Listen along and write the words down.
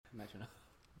you know.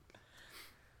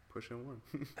 Pushing one.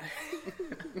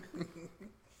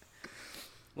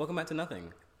 Welcome back to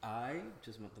nothing. I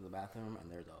just went to the bathroom and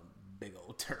there's a big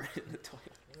old turd in the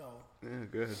toilet. No. Yeah,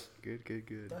 good.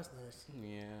 Good. That's nice.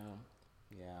 Yeah.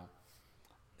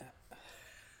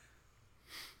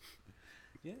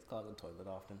 You guys clog the toilet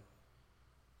often?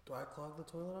 Do I clog the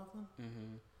toilet often?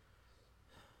 Mm-hmm.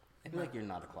 I feel like you're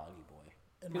not a cloggy boy.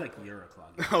 I In feel my like car. you're a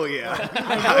cloggy boy. Oh, yeah.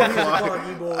 I know he's a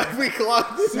cloggy boy. We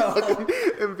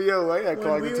clogged in BOA. I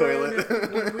clogged the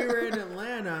toilet. When we were in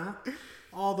Atlanta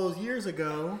all those years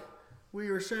ago,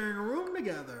 we were sharing a room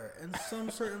together, and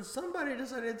somebody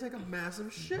decided to take a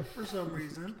massive shit for some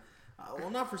reason.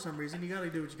 Well, not for some reason. You got to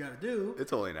do what you got to do.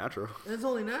 It's only natural. And it's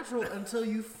only natural until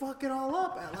you fuck it all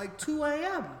up at like 2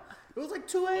 a.m. It was like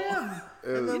 2 a.m.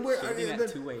 And then at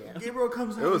 2 a.m. Gabriel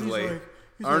comes out. It was and he's late. Like,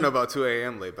 I don't know about 2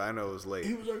 a.m. late, but I know it was late.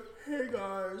 He was like, "Hey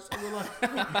guys," and we're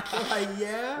like,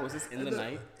 "Yeah." Was this in the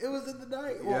night? It was in the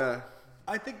night. Well, Yeah.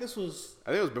 I think this was.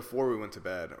 I think it was before we went to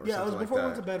bed or something like that. Yeah, it was before we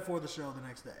went to bed for the show the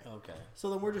next day. Okay. So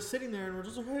then we're just sitting there and we're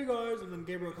just like, "Hey guys," and then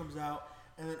Gabriel comes out,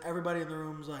 and then everybody in the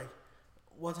room's like,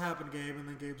 "What's happened, Gabe?" And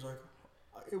then Gabe's like,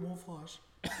 "It won't flush."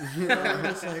 And I'm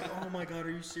just like, "Oh my god,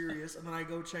 are you serious?" And then I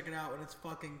go check it out, and it's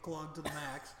fucking clogged to the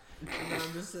max. And then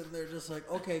I'm just sitting there, just like,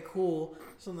 "Okay, cool."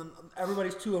 So then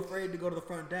everybody's too afraid to go to the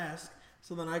front desk.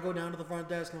 So then I go down to the front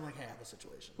desk and I'm like, "Hey, I have a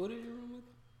situation." Who did you room with?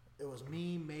 It was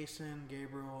me, Mason,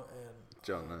 Gabriel, and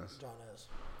John Ness. John Ness.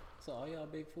 So all y'all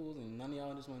big fools and none of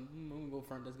y'all just went, I'm gonna go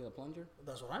front desk get a plunger?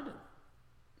 That's what I did.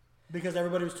 Because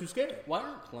everybody was too scared. Why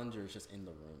aren't plungers just in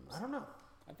the rooms? I don't know.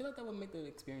 I feel like that would make the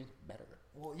experience better.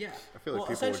 Well, yeah. I feel like people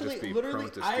would essentially, just be literally,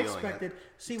 prone to I stealing expected. it.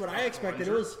 See, what I expected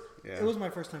it was Yeah. my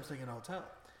first time staying in a hotel,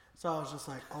 so I was just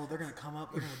like, "Oh, they're gonna come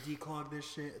up, they're gonna declog this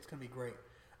shit. It's gonna be great."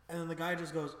 And then the guy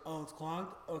just goes, "Oh, it's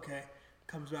clogged. Okay."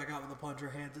 Comes back out with a plunger,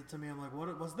 hands it to me. I'm like,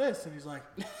 "What's this?" And he's like,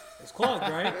 "It's clogged,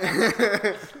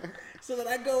 right?" So then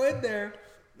I go in there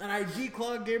and I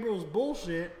declog Gabriel's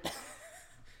bullshit.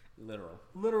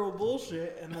 Literal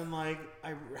bullshit, and then like I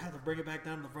had to bring it back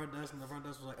down to the front desk, and the front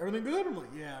desk was like, "Everything good?" I'm like,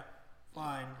 "Yeah,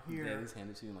 fine." Here. They just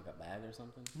handed it to you in like a bag or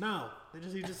something? No,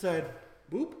 he just said,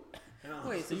 "Boop." And I was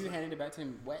Wait, so you handed it back to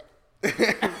him wet? The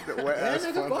wet yeah, ass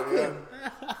nigga, fuck plunger, him.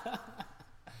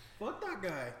 Fuck that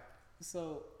guy.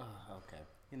 So, okay.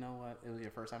 You know what? It was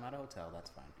your first time at a hotel. That's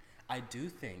fine. I do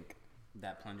think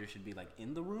that plunger should be like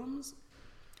in the rooms.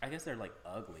 I guess they're like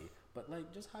ugly, but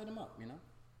like just hide them up, you know?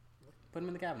 Put them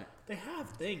in the cabinet. They have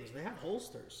things. They have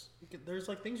holsters. There's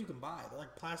like things you can buy. They're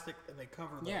like plastic, and they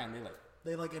cover them. Yeah, and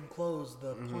they like enclose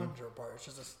the plunger part. It's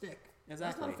just a stick.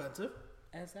 Exactly. That's not offensive.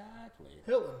 Exactly.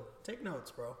 Hilton, take notes,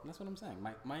 bro. That's what I'm saying.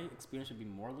 My experience should be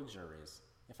more luxurious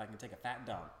if I can take a fat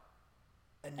dump.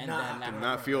 And And not, then and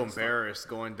not feel embarrassed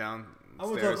going down. I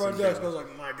went to the front desk. I was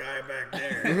like, "My guy back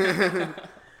there."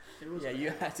 Yeah, you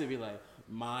have to be like,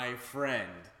 my friend.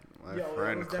 My Yo, it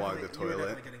friend was clogged the definitely- You were toilet.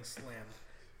 definitely getting slammed.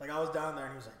 Like I was down there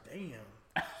and he was like, "Damn."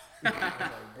 I was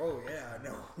like, "Bro, yeah, I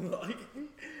know." Like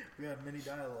we had mini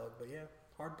dialogue, but yeah,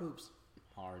 hard poops.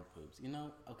 Hard poops. You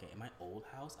know, okay, in my old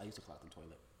house, I used to clog the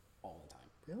toilet all the time.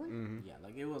 Really? Yeah,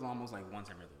 like it was almost like once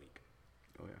every other week.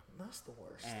 Oh yeah. That's the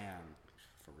worst. And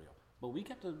for real. But we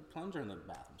kept a plunger in the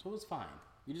bathroom, so it was fine.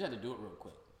 You just had to do it real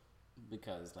quick.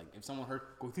 Because, like, if someone heard,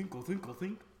 go think.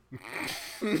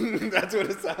 That's what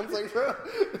it sounds like, bro.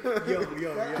 Yo.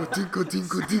 Go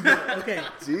think. Okay.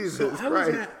 Jesus so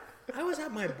Christ. I was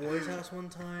at my boy's house one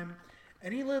time,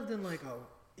 and he lived in like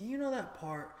you know that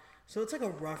part. So it's like a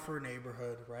rougher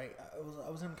neighborhood, right? I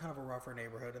was in kind of a rougher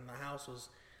neighborhood, and the house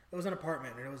it was an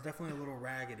apartment, and it was definitely a little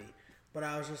raggedy. But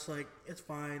I was just like, it's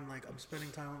fine. Like I'm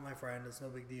spending time with my friend. It's no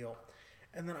big deal.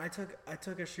 And then I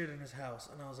took a shit in his house,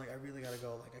 and I was like, I really gotta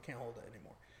go. Like I can't hold it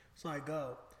anymore. So I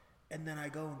go, and then I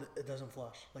go, and it doesn't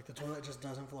flush. Like the toilet just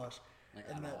doesn't flush. Like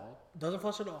and at all? Doesn't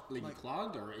flush at all. Like, you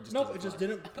clogged, or it just Nope, doesn't it just flush?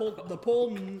 didn't pull. The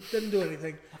pull didn't do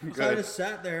anything. So I just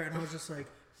sat there, and I was just like,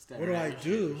 what do I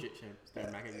do?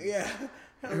 Staring back at you.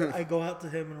 Yeah. I go out to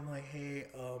him, and I'm like, hey,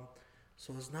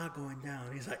 so it's not going down.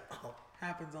 He's like, oh,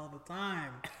 happens all the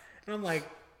time. And I'm like,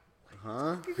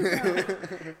 Huh?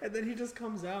 and then he just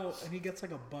comes out, and he gets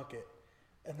like a bucket.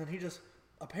 And then he just,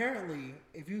 apparently,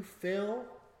 if you fill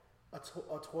a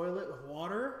toilet with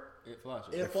water, It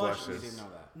flushes. It flushes. We didn't know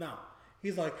that. no.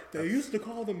 He's like, they used to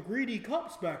call them greedy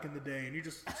cups back in the day. And he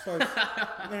just starts,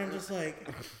 and I'm just like,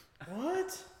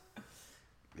 what?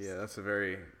 Yeah, that's a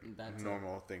very That's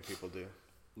normal thing people do.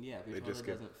 Yeah, if your They toilet just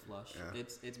get- doesn't flush, yeah.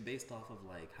 it's based off of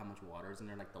like how much water is in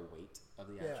there, like the weight of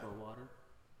the Yeah. actual water.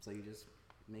 So you just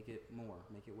make it way more.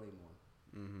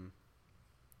 Mm-hmm.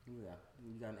 Yeah,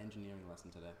 you got an engineering lesson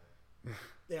today,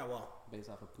 Yeah, well, based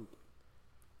off of poop.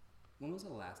 When was the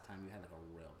last time you had like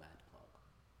a real bad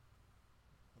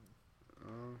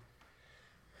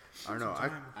I don't know.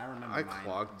 I remember I mine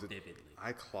clogged vividly.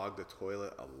 I clogged the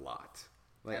toilet a lot.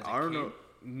 Like As a I don't kid? know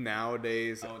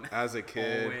nowadays Oh, as a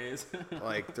kid, Always.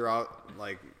 like throughout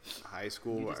like high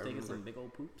school. You just I taking remember- some big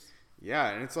old poops. Yeah,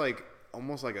 and it's like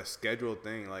almost like a scheduled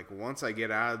thing. Like once I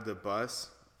get out of the bus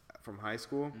from high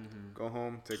school, go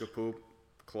home, take a poop,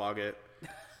 clog it,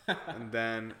 and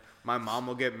then my mom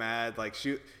will get mad. Like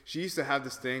she used to have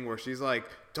this thing where she's like,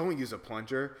 "Don't use a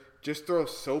plunger. Just throw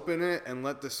soap in it and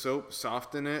let the soap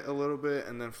soften it a little bit,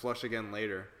 and then flush again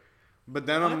later." But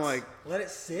then I'm What? like, let it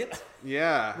sit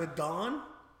yeah, with Dawn.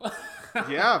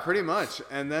 yeah, pretty much.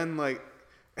 And then like,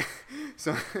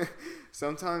 so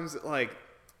sometimes like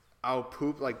I'll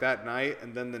poop like that night,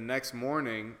 and then the next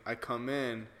morning I come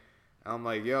in, and I'm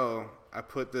like, yo, I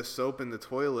put this soap in the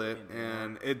toilet,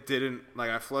 and it didn't,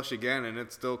 like I flush again, and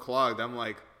it's still clogged. I'm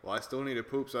like, well, I still need to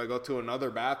poop, so I go to another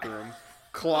bathroom,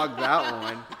 clog that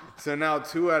one. So now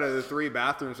 2 out of the 3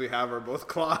 bathrooms we have are both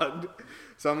clogged.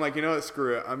 So I'm like, you know what,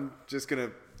 screw it. I'm just going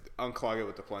to unclog it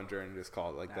with the plunger and just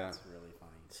call it like That's that. really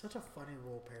funny. Such a funny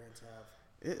rule parents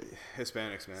have.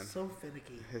 Hispanics, man. So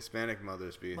finicky. Hispanic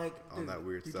mothers be Like, on dude, that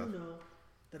weird stuff. Did you know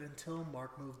that until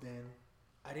Mark moved in,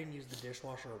 I didn't use the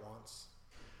dishwasher once?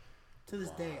 To this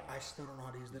day, I still don't know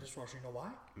how to use the dishwasher. You know why?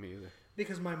 Me either.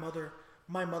 Because my mother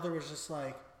was just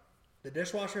like, the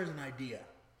dishwasher is an idea.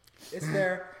 It's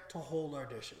there to hold our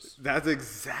dishes. That's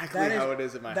exactly how it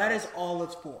is in my house. That is all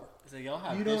it's for. So y'all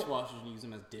have You don't- dishwashers and use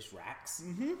them as dish racks?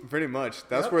 Pretty much.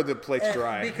 That's Yep. where the plate's And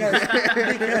dry.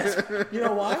 Because you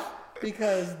know why?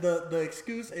 Because the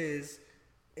excuse is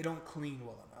it don't clean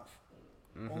well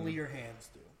enough. Only your hands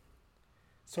do.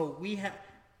 So we had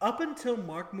up until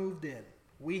Mark moved in,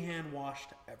 we hand washed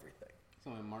everything.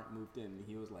 So when Mark moved in,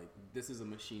 he was like, this is a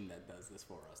machine that does this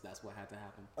for us. That's what had to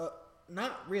happen.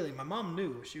 Not really. My mom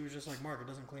knew. She was just like, Mark, it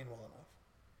doesn't clean well enough.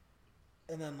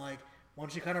 And then like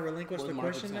once she kind of relinquished the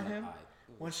Mark kitchen was to kinda him,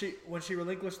 high. when she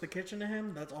relinquished the kitchen to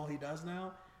him, that's all he does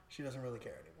now. She doesn't really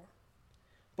care anymore.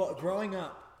 But growing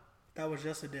up, that was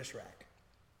just a dish rack.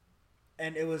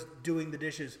 And it was doing the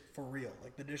dishes for real.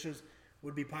 Like the dishes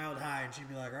would be piled high and she'd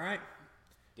be like, all right,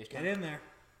 Dish get cam? in there.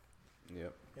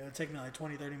 Yep. It would take me like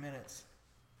 20, 30 minutes.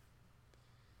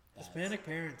 Hispanic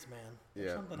parents, man. They're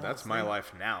Yeah, something that's else. my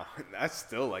life now. That's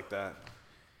still like that.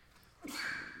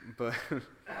 But I'm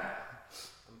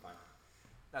fine.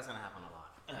 That's going to happen a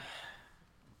lot.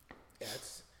 Yeah,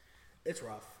 it's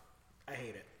rough. I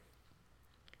hate it.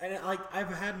 And like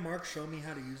I've had Mark show me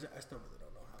how to use it. I still really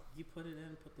don't know how. You put it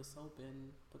in, put the soap in,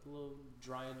 put the little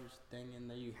dryer thing in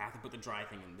there. You have to put the dry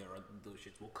thing in there or those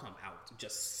shits will come out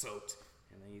just soaked.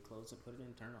 And then you close it, put it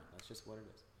in, turn it on. That's just what it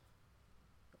is.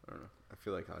 I don't know. I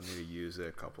feel like I need to use it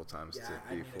a couple times Yeah, to I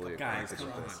be need a fully couple Guys, acquainted come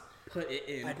with on. this. Put it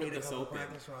in, I put need the a couple soap in.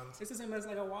 practice runs. It's the same as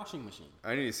like a washing machine.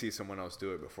 I need to see someone else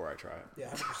do it before I try it. Yeah,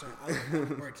 100%. I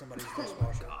would break somebody's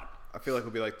dishwasher. God. I feel like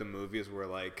it'll be like the movies where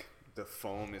like the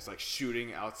foam is like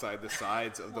shooting outside the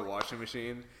sides of the washing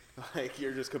machine. Like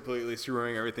you're just completely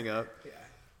screwing everything up. Yeah,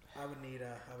 I would need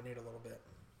a little bit.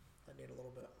 I need a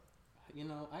little bit. You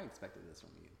know, I expected this from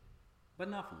you, but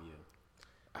not from you.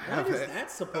 What is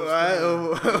that supposed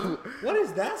to mean? What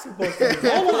is that supposed to mean?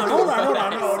 Hold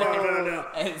on. No.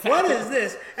 What is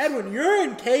this? Edwin, you're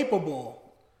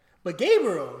incapable. But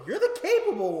Gabriel, you're the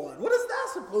capable one. What is that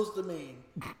supposed to mean?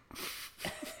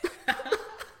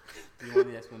 You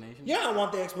want the explanation? Yeah, I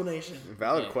want the explanation.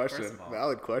 Valid Okay, question. first of all-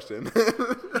 Valid question. He's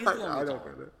the only I don't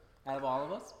child. get it. Out of all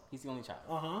of us, he's the only child.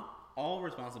 Uh-huh. All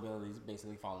responsibilities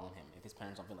basically fall on him. If his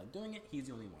parents don't feel like doing it, he's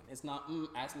the only one. It's not,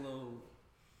 ask little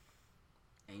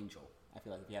Angel. I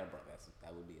feel like if he had a brother,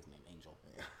 that would be his name, Angel.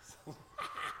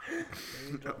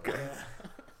 Okay.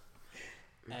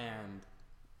 And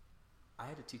I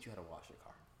had to teach you how to wash your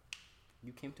car.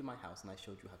 You came to my house and I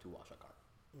showed you how to wash a car.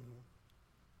 Mm-hmm.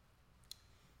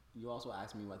 You also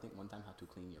asked me, I think one time, how to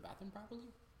clean your bathroom properly.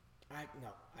 I've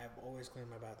always cleaned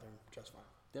my bathroom just fine.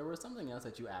 There was something else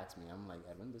that you asked me. I'm like,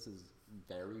 Edwin, this is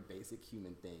very basic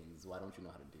human things. Why don't you know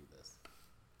how to do this?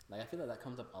 Like, I feel like that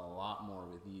comes up a lot more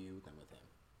with you than with him.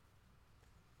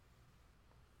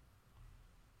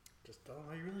 Just tell them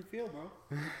how you really feel, bro.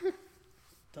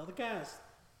 Tell the cast.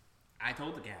 I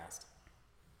told the cast.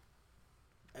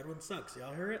 Edwin sucks.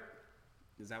 Y'all hear it?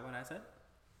 Is that what I said?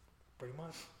 Pretty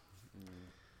much.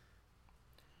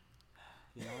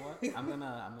 You know what?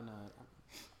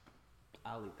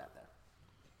 I'll leave that there.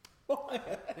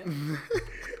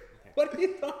 What are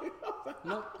you talking about?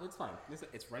 No, it's fine.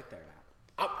 It's right there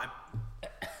now.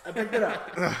 I picked it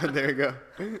up. There you go.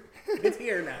 It's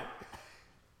here now.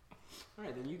 All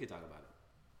right, then you can talk about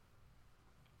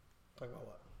it. Talk about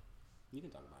what? You can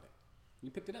talk about it.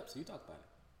 You picked it up, so you talk about it.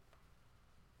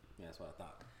 Yeah, that's what I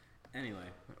thought. Anyway,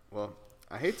 Well,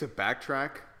 I hate to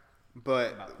backtrack,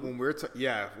 but when we're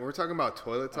talking about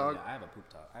toilet talk. Yeah, I have a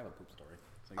poop story.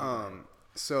 So,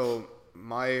 so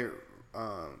my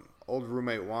old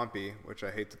roommate Wampy, which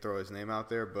I hate to throw his name out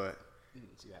there, but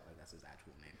so you act like that's his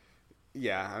actual name.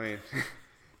 yeah, I mean,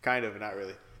 kind of, not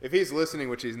really. If he's listening,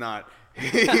 which he's not,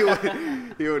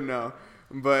 he would know.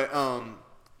 But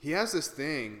he has this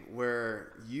thing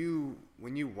where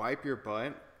when you wipe your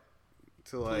butt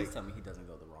to like. Please tell me he doesn't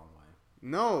go the wrong way.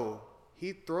 No.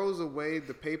 He throws away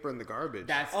the paper in the garbage.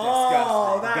 That's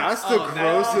disgusting. That's the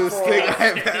grossest thing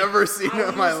I've ever seen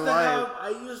in my life. I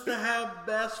used to have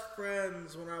best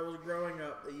friends when I was growing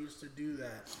up that used to do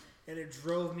that. And it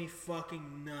drove me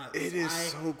fucking nuts. It is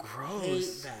so gross. I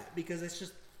hate that because it's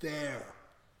just there.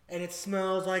 And it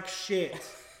smells like shit.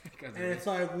 And it's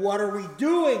like, what are we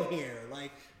doing here?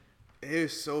 Like, it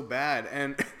is so bad.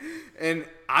 And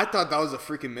I thought that was a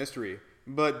freaking mystery.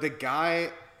 But the guy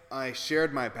I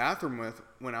shared my bathroom with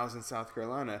when I was in South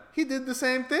Carolina, he did the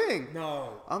same thing.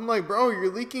 No. I'm like, bro,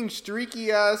 you're leaking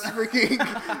streaky ass freaking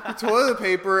toilet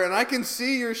paper, and I can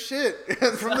see your shit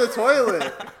from the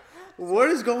toilet. What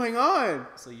is going on?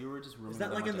 So you were just rooming. Is that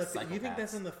with like a bunch of do you think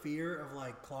that's psychopaths. in the fear of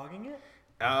like clogging it?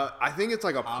 I think it's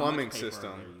like a How much plumbing paper are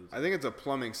system. they using? I think it's a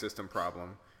plumbing system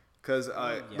problem. Because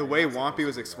yeah, the way you're not Wampy supposed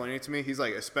was to do explaining it to me, he's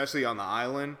like, especially on the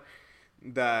island,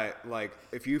 that like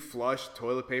if you flush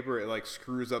toilet paper, it like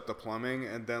screws up the plumbing,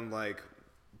 and then like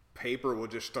paper will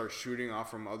just start shooting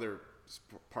off from other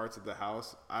parts of the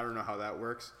house. I don't know how that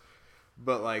works,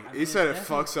 but like I mean, he said, it it's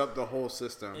fucks up the whole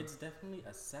system. It's definitely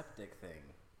a septic thing.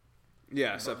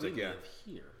 Yeah, But septic. we Yeah, live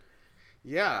here.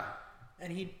 yeah.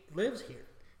 And he lives here.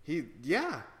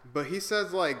 But he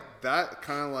says like that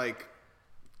kind of like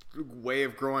way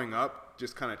of growing up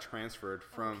just kind of transferred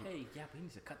from. Okay, yeah, but he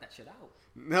needs to cut that shit out.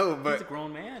 No, He's a but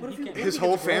grown man. What He if you- can't. what his if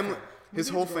whole gets a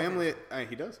family, girlfriend?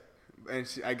 he does,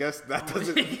 and I guess that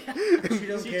doesn't. She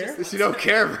don't care? She don't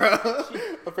care, bro.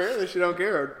 Apparently, she don't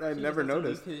care. I He never just doesn't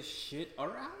noticed. leave his shit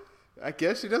around. I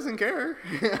guess she doesn't care.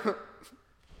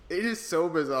 It is so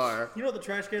bizarre. You know what the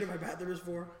trash can in my bathroom is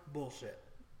for? Bullshit.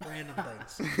 Random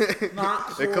things.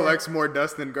 Not It for- collects more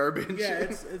dust than garbage. Yeah,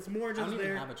 it's more I just don't even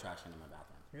there. have a trash can in my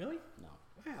bathroom. Really? No.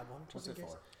 I have one. What's just it in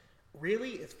case. for?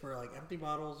 Really? It's for like empty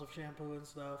bottles of shampoo and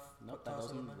stuff. Nope, Toss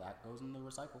it in there. that goes in the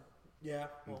recycle. Yeah.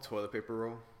 Well, Toilet paper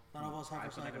roll. none of us have I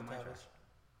put that in recycled my tablets. trash.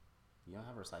 You don't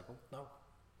have recycle? No.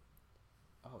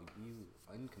 Oh, you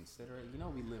inconsiderate. You know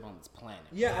we live on this planet.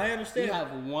 Yeah, I We understand.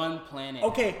 have one planet.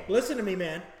 Okay, listen to me,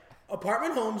 man.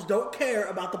 Apartment homes don't care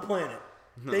about the planet.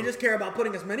 They just care about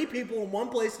putting as many people in one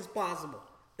place as possible.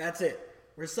 That's it.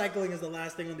 Recycling is the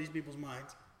last thing on these people's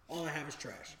minds. All I have is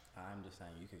trash. I'm just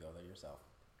saying you could go there yourself.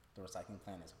 The recycling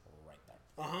plant is right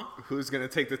there. Uh-huh. Who's gonna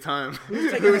take the time?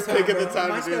 Who's taking bro? the time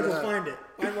My to do schedule, that? find it.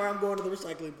 Find where I'm going to the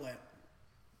recycling plant.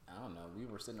 I don't know. We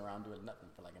were sitting around doing nothing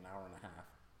for like an hour and a half.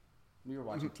 We were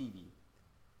watching TV.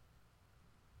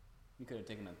 We could have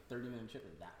taken a 30-minute trip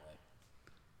that way.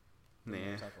 Nah.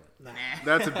 Recycle it. Nah.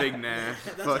 That's a big nah.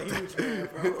 That's Fuck a that. huge man,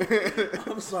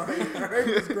 bro. I'm sorry. I heard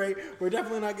it was great. We're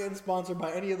definitely not getting sponsored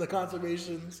by any of the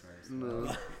conservations.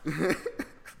 No.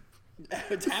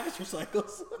 Tavis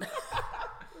recycles.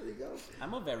 There you go.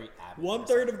 I'm a very avid One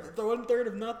third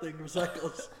of nothing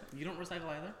recycles. You don't recycle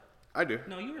either? I do.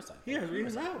 No, you recycle. Yeah, You in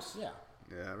his recycle. house. Yeah.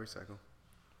 Yeah, I recycle.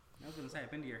 I was gonna say I've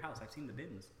been to your house. I've seen the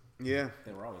bins. Yeah.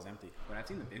 They were always empty, but I've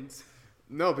seen the bins.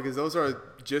 No, because those are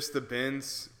just the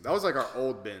bins. That was like our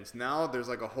old bins. Now there's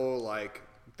like a whole like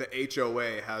the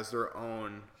HOA has their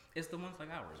own It's the ones like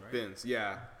ours, right? bins.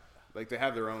 Yeah, like they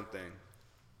have their own thing.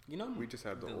 You know, We just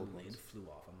have the old lid ones. flew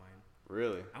off of mine.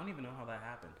 Really? I don't even know how that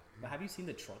happened. But have you seen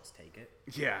the trucks take it?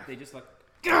 Yeah. They just like.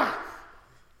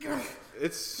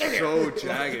 It's so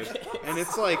jagged, and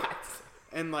it's like,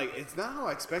 and like it's not how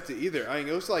I expected either. I mean,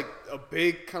 it was like a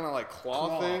big kind of like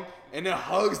claw thing, and it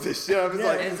hugs the shit up. It's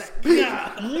like,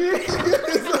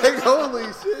 it's like holy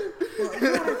shit. Well, you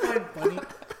know what I find funny?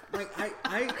 Like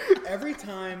I every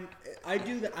time I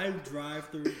do that, I drive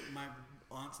through my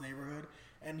aunt's neighborhood,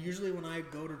 and usually when I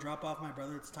go to drop off my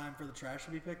brother, it's time for the trash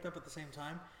to be picked up at the same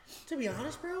time. To be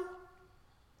honest, bro,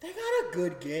 they got a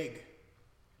good gig.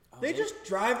 They just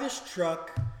drive this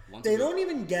truck. Once They a don't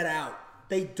even get out.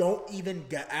 They don't even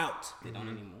get out. They don't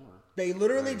anymore. They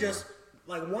literally just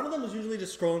like one of them is usually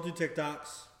just scrolling through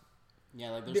TikToks.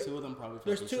 Yeah, like there's two of them probably for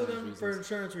There's two of them insurance for reasons.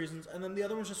 insurance reasons, and then the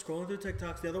other one's just scrolling through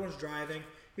TikToks. The other one's driving.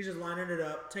 He's just lining it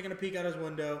up, taking a peek out his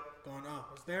window, going, "Oh,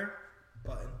 it's there."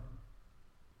 Button.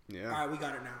 Yeah. All right, we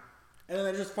got it now. And then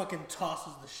it just fucking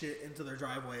tosses the shit into their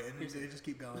driveway, and they just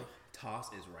keep going. Toss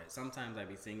is right. Sometimes I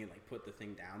be seeing it like put the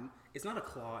thing down. It's not a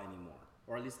claw anymore,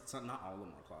 or at least it's not all of them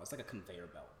are claws. It's like a conveyor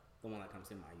belt. The one that comes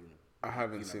in my unit. I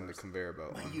haven't seen the conveyor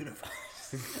belt My one. universe.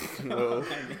 Whoa.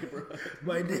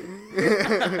 My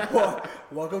neighborhood.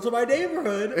 Welcome to my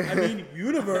neighborhood. I mean,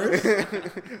 universe.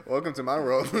 Welcome to my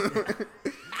world.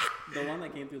 The one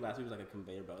that came through last week was like a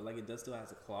conveyor belt. Like it does still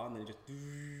has a claw, and then it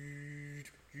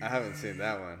just. I haven't seen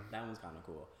that one. That one's kind of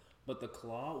cool. But the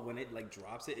claw, when it like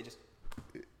drops it, it just.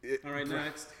 It- All right,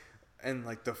 next. And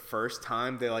like the first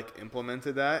time they like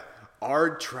implemented that,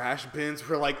 our trash bins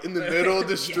were like in the middle of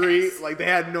the street. Yes. Like they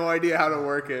had no idea how to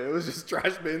work it. It was just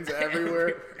trash bins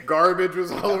everywhere. Garbage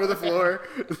was all over the floor.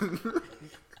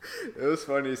 It was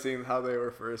funny seeing how they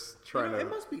were first trying It to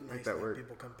must be make nice that that work.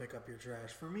 people come pick up your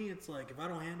trash. For me, it's like if I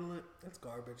don't handle it, it's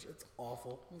garbage. It's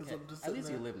awful. 'Cause Okay. I'm just At sitting least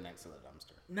you there. live next to the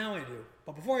dumpster. Now I do,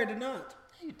 but before I did not.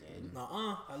 Yeah, you did.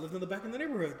 Nuh-uh. I lived in the back of the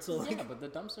neighborhood, so like Yeah, but the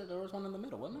dumpster, there was one in the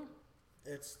middle, wasn't there?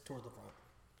 it's toward the front.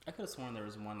 I could have sworn there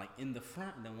was one like in the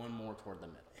front and then one more toward the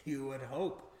middle. You would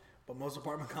hope, but most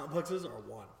apartment complexes are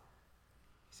one.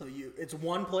 So it's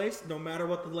one place, no matter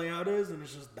what the layout is, and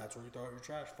it's just that's where you throw out your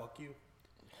trash. Fuck you.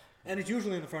 And it's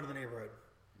usually in the front of the neighborhood,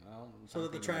 Well, so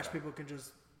that the trash people can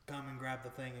just come and grab the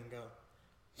thing and go.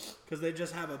 Because they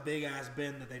just have a big ass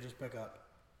bin that they just pick up.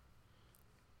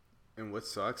 And what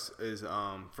sucks is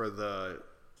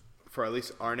for at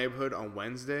least our neighborhood on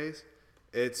Wednesdays,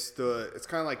 it's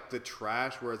kind of like the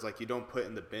trash where it's like you don't put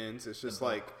in the bins. It's just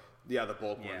like the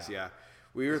bulk ones. Yeah. Yeah,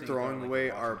 we were So you throw it throwing like away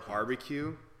a washing our machine.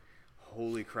 barbecue.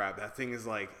 Holy crap, that thing is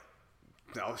like,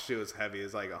 oh shit, was heavy.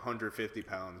 It's like 150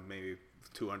 pounds, maybe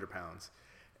 200 pounds,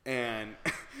 and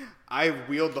I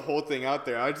wheeled the whole thing out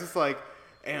there. I was just like.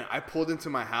 And I pulled into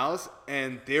my house,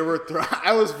 and they were.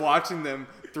 I was watching them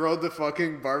throw the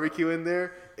fucking barbecue in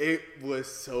there. It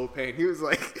was so pain. He was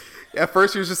like, at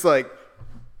first he was just like,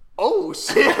 "Oh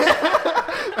shit!"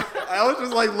 I was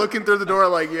just like looking through the door,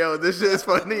 like, "Yo, this shit is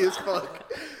funny as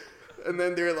fuck." And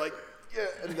then they're like, "Yeah,"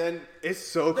 and then it's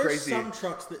so There's crazy. some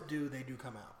trucks that they do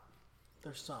come out.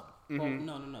 There's some. Well,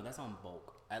 no, that's on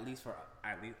bulk. At least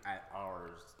at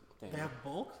ours thing. They have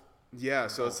bulk. Yeah,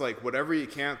 so it's like whatever you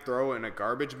can't throw in a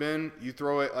garbage bin, you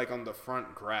throw it like on the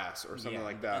front grass or something Yeah,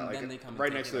 like that, and like then they come and right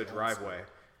take next it to the like old school. driveway,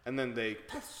 and then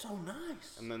That's so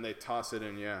nice. they toss it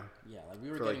in. Yeah. Yeah, like we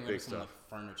were For, like, getting rid big of some like stuff.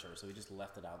 furniture, so we just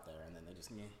left it out there, and then they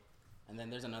just And then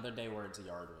there's another day where it's a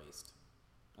yard waste,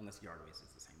 unless yard waste is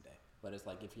the same day. But it's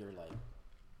like if you're like,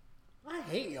 I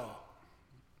hate y'all.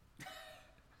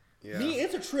 Yeah. Me,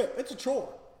 it's a trip. It's a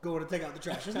chore going to take out the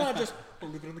trash. It's not just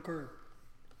leave it on the curb.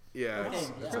 Yeah, Oh, it's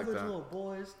like privileged that. little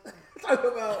boys. Talk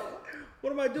about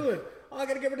what am I doing? Oh, I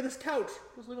gotta get rid of this couch.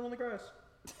 Just leave it on the grass.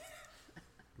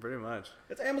 Pretty much.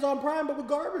 It's Amazon Prime, but with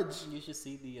garbage. you should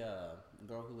see the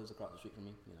girl who lives across the street from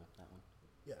me. You know that one.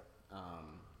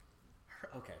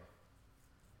 Yeah. Okay,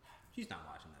 she's not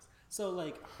watching this. So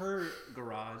like her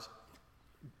garage,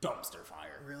 dumpster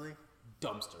fire. Really?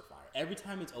 Dumpster fire. Every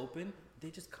time it's open,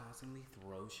 they just constantly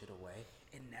throw shit away.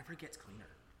 It never gets cleaner.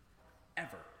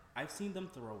 Ever. I've seen them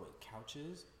throw away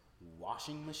couches,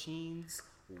 washing machines,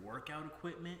 workout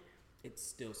equipment. It's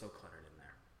still so cluttered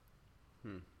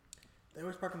in there. They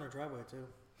always park in their driveway too.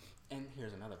 And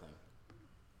here's another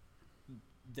thing.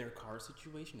 Their car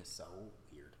situation is so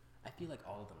weird. I feel like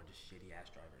all of them are just shitty ass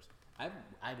drivers.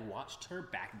 I've watched her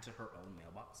back into her own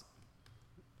mailbox.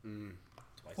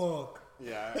 Twice. Fuck.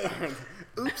 Yeah.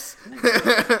 Oops.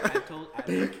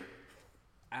 Did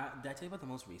I tell you about the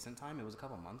most recent time? It was a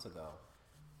couple months ago.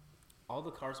 All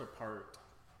the cars are parked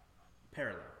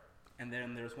parallel, and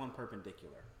then there's one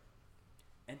perpendicular.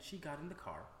 And she got in the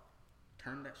car,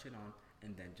 turned that shit on,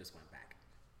 and then just went back.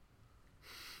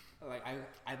 Like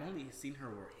I've only seen her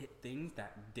hit things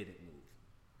that didn't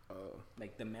move, Oh.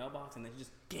 like the mailbox, and then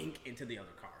just gink into the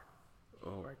other car,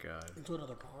 Oh my god. Into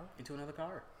another car? into another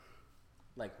car.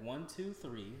 Like 1, 2,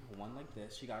 3, one like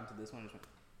this. She got into this one. And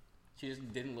she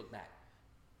just didn't look back.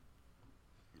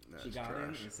 That's She got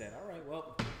trash. in and said, "All right,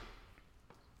 well,"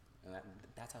 and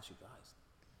that's how she drives.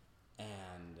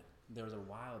 And there was a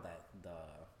while that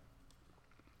the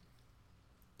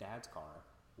dad's car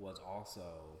was also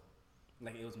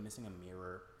like it was missing a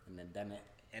mirror, and then it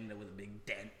ended with a big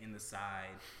dent in the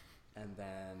side. And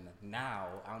then now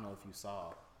I don't know if you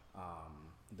saw,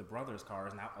 the brother's car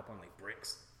is now up on like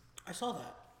bricks. I saw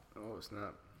that. Oh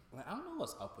snap. Like, I don't know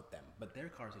what's up with them, but their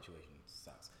car situation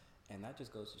sucks. And that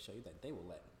just goes to show you that they will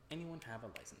let anyone have a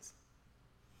license.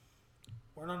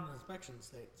 We're not an inspection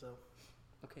state, so.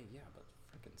 Okay, yeah, but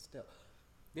freaking still.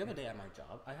 The other day at my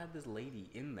job, I had this lady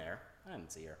in there. I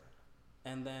didn't see her.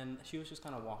 And then she was just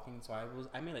kind of walking, so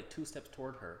I made like 2 steps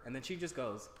toward her. And then she just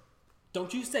goes,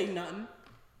 "Don't you say nothing."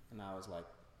 And I was like,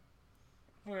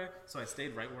 okay. So I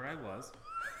stayed right where I was.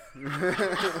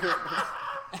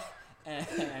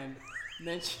 And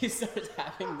Then she starts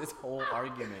having this whole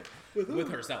argument with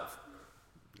herself.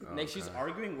 Like she's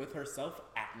arguing with herself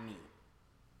at me.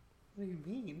 What do you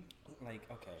mean? Like,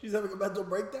 okay. She's having a mental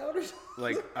breakdown or something?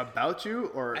 Like, about you,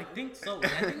 or? I think so.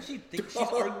 Like, I think she thinks she's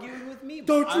arguing with me.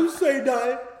 Don't you say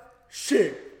nothing.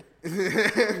 Shit.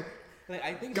 Like,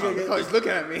 I think He's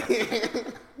looking at me.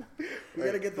 We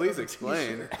gotta get Please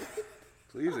explain.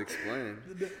 Please explain.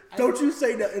 Don't you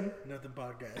say nothing. Nothing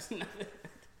podcast.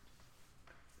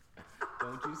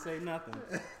 Don't you say nothing.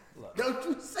 Look. Don't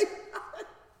you say nothing.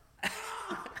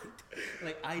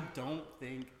 Like, I don't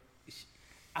think...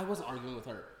 I wasn't arguing with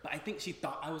her, but I think she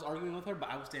thought I was arguing with her, but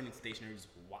I was standing stationary just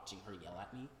watching her yell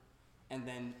at me. And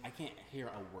then I can't hear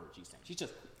a word she's saying. She's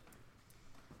just...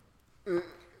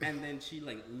 And then she,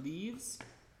 like, leaves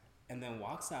and then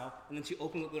walks out. And then she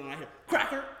opens up the door and I hear,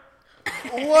 cracker!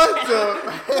 What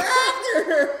the?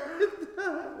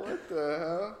 What the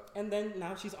hell? And then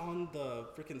now she's on the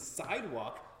freaking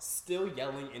sidewalk still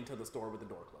yelling into the store with the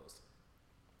door closed.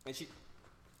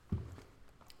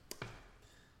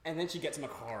 And then she gets in a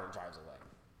car and drives away.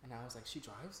 And I was like, she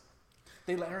drives?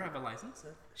 They let her have a license?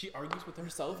 She argues with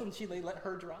herself and they let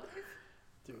her drive?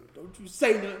 Dude, don't you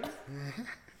say nothing.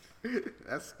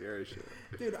 That's scary shit.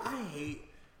 Dude, I hate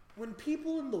when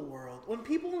people in the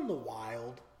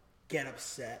wild get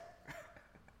upset.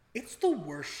 It's the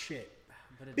worst shit.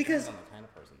 But it Because- depends on the kind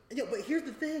of person. Yeah, but here's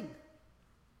the thing.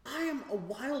 I am a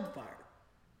wildfire,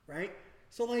 right?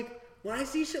 So, like, when I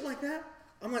see shit like that,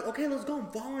 I'm like, okay, let's go.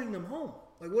 I'm following them home.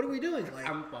 Like, what are we doing? Like,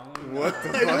 I'm following What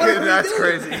the Like, fuck? what are we That's doing?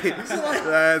 crazy. So, like,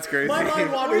 That's crazy. my mind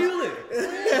Where wanders. you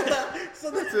live? So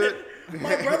then,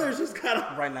 my brother's just kind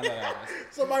of. Right now, that address.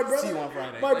 So my See you on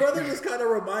Friday. my brother just kind of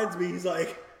reminds me. He's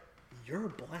like, "You're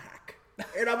black,"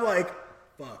 and I'm like,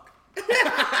 "Fuck."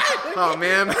 Oh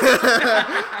man.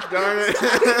 Darn it.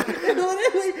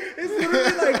 It's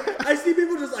literally like I see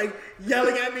people just like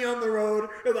yelling at me on the road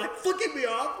and like flicking me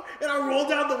off, and I roll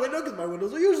down the window because my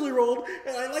windows are usually rolled,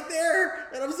 and I like the air,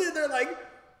 and I'm sitting there like,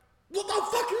 what the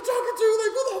fuck you talking to?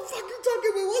 Like, what the fuck you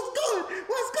talking to? What's good?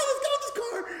 Let's go in this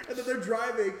car. And then they're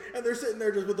driving, and they're sitting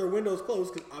there just with their windows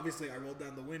closed because obviously I rolled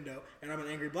down the window, and I'm an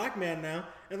angry black man now,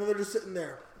 and then they're just sitting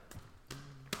there.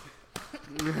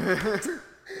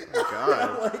 Oh,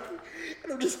 God.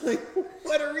 And I'm just like,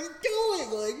 what are we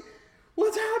doing? Like,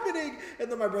 what's happening?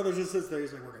 And then my brother just sits there.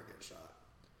 He's like, we're gonna get shot.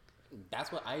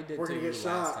 That's what I did We're to gonna you get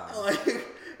last shot. time. Like,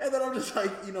 and then I'm just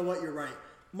like, you know what? You're right.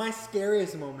 My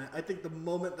scariest moment, I think the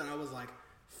moment that I was like,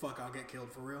 fuck, I'll get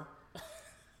killed for real.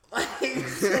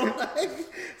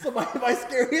 So my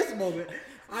scariest moment,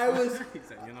 I was. He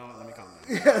said, you know what, let me calm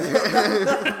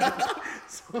down.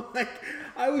 So like,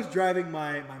 I was driving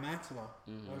my Maxima.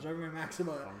 I was driving my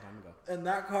Maxima. A long time ago. And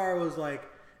that car was like,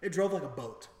 it drove like a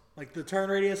boat. Like the turn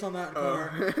radius on that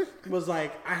car was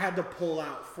like, I had to pull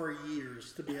out for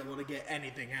years to be able to get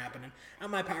anything happening.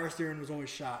 And my power steering was always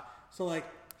shot. So like,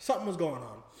 something was going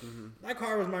on. That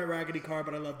car was my raggedy car,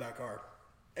 but I loved that car.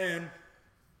 And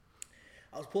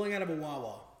I was pulling out of a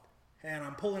Wawa. And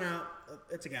I'm pulling out,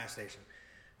 it's a gas station.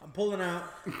 I'm pulling out,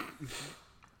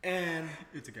 and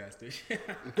It's a gas station.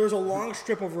 there's a long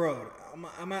strip of road.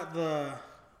 I'm at the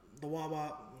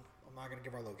Wawa. I'm not gonna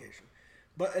give our location,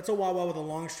 but it's a Wawa with a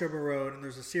long strip of road, and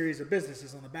there's a series of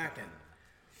businesses on the back end.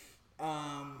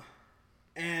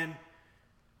 And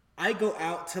I go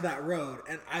out to that road,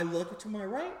 and I look to my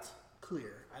right,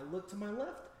 clear. I look to my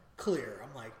left, clear.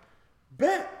 I'm like,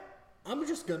 bet. I'm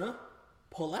just gonna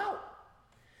pull out.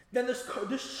 Then this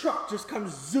truck just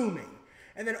comes zooming,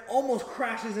 and then almost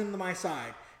crashes into my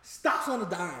side. Stops on a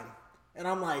dime, and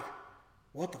I'm like,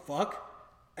 what the fuck?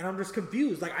 And I'm just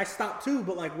confused. Like, I stopped too,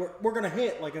 but like we're gonna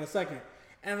hit like in a second.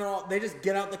 And then they just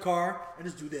get out the car and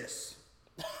just do this.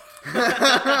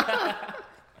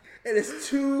 It is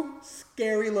two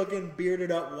scary looking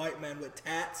bearded up white men with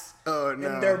tats. Oh, no.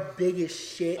 And they're big as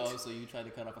shit. Oh, so you tried to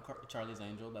cut off Charlie's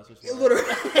Angel? That's what Literally.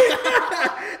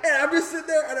 And I'm just sitting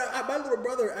there, and my little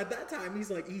brother at that time, he's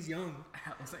young.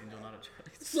 Charlie's Angel, not a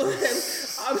Charlie's. So then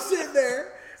I'm sitting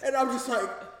there, and I'm just like,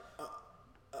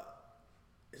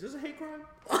 is this a hate crime?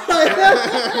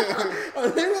 Are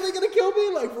they really gonna kill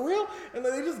me? Like, for real? And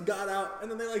then they just got out,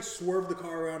 and then they like swerved the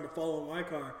car around to follow my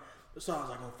car. So I was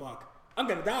like, oh fuck, I'm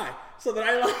gonna die. So then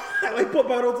I put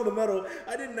pedal to the metal.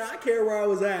 I did not care where I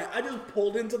was at. I just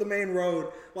pulled into the main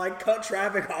road, like cut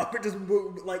traffic off, and just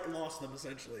like lost them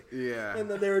essentially. Yeah. And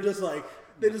then they were just like,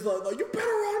 you better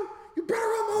run,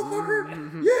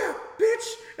 motherfucker. Yeah, bitch.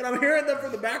 And I'm hearing them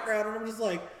from the background, and I'm just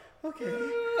like, okay.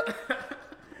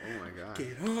 Oh my God.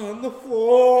 Get on the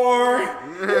floor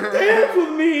and dance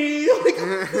with me. Like,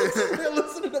 I'm sitting there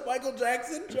listening to Michael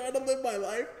Jackson, trying to live my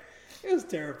life. It was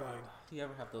terrifying. You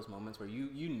ever have those moments where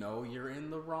you know you're in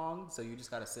the wrong, so you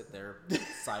just gotta sit there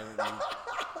silently.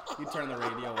 You turn the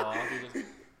radio off. You just.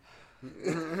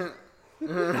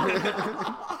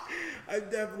 I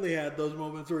definitely had those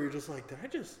moments where you're just like, did I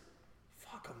just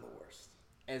fuck? I'm the worst.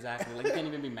 Exactly. Like you can't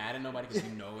even be mad at nobody because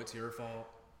you know it's your fault.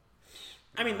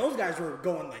 I mean, those guys were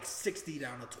going like 60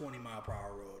 down a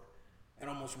 20-mile-per-hour road and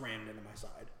almost rammed into my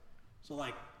side. So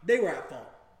like they were at fault.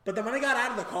 But then when I got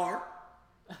out of the car,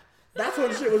 that's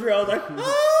when shit was real. I was like,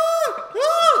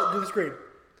 do the scream.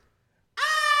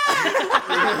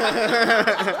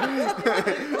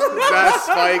 That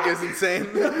spike is insane.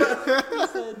 He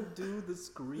said, "Do the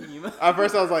scream." At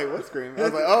first, I was like, "What scream?" I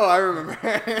was like, "Oh, I remember."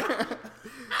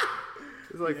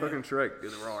 It's like fucking Shrek. Do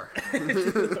the roar. Do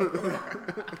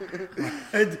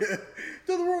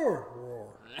the roar.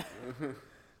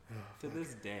 To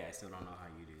this day, I still don't know how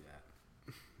you do that.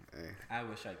 Hey, I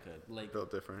wish I could. Like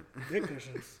built different. Dick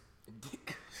cushions.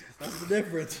 That's the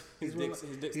difference. His dick's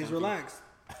He's comfy. relaxed.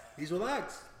 He's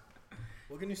relaxed.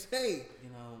 What can you say? You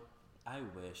know, I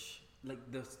wish like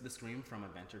the scream from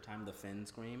Adventure Time, the Finn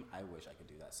scream. I wish I could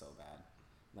do that so bad.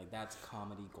 Like that's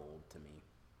comedy gold to me.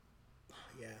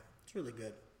 Yeah, it's really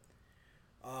good.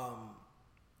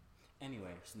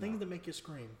 Anyway, Things that make you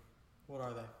scream. What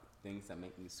are they? things that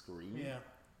make me scream. Yeah.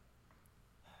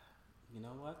 You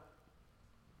know what?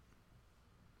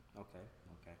 Okay.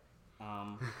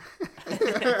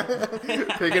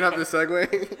 Picking up the segue.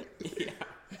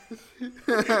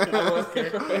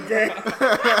 Okay.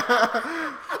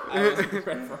 I wasn't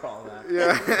prepared for all that.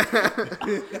 Yeah.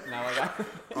 Now I got.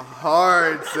 A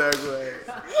hard segue.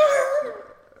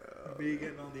 Be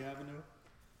getting on the avenue.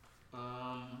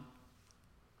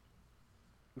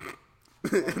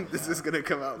 This is gonna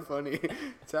come out funny.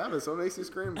 Tavis, what makes you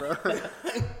scream, bro?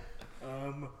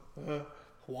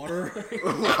 Water.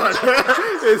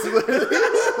 It's literally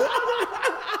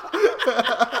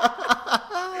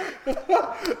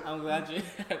I'm glad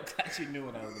you knew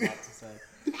what I was about to say.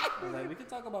 I was like, we can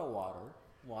talk about water.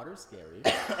 Water's scary.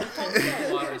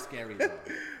 Water's scary though.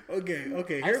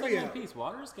 Okay. I Hear said me one out. piece.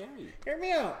 Water's scary. Hear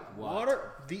me out. What?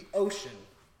 Water. The ocean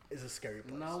is a scary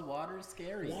place. No, water's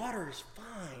scary. Water is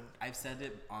fine. I've said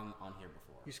it on here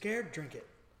before. You scared? Drink it.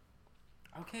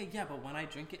 Okay, yeah, but when I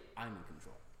drink it, I'm in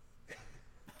control.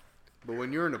 But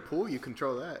when you're in a pool, you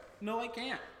control that. No, I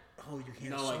can't. Oh, you can't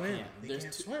No, swim. I can't. You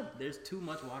can't swim. There's too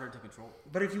much water to control.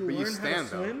 But if you But you learn how stand,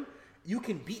 to swim, you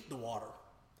can beat the water.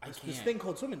 I There's can't. this thing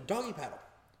called swimming, doggy paddle.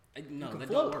 No, can that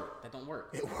float. don't work. That don't work.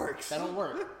 It works. That don't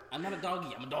work. I'm not a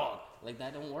doggy. I'm a dog. Like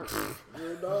that don't work.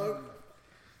 You're a dog.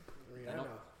 That don't-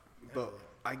 But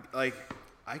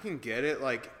I can get it.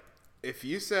 Like, if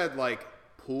you said like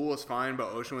pool was fine,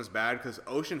 but ocean was bad, because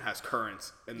ocean has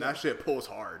currents and that shit pulls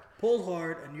hard. Pulls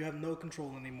hard, and you have no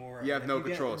control anymore. You have and no if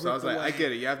get control. So I was ripped like, I away,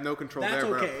 get it. You have no control That's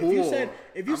there. okay. But a pool,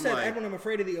 If you I'm said, like, Edwin, I'm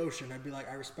afraid of the ocean, I'd be like,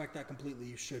 I respect that completely.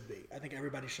 You should be. I think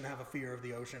everybody should have a fear of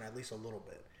the ocean, at least a little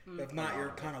bit. If not, you're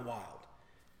kind of wild.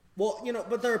 Well,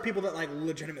 but there are people that like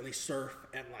legitimately surf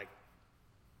and like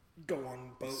go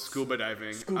on boats, scuba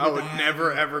diving. Scuba I would dive,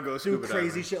 never ever go do scuba crazy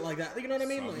diving. shit like that. You know what I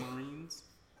mean? Like, Submarines.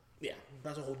 yeah,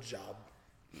 that's a whole job.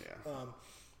 Yeah.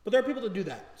 But there are people that do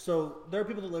that. So there are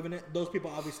people that live in it. Those people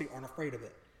obviously aren't afraid of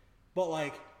it. But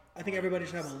like, I think everybody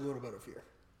should have a little bit of fear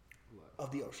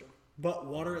of the ocean. But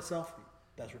water itself,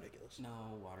 that's ridiculous. No,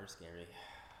 water's scary.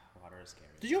 Water is scary.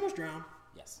 Did you almost drown?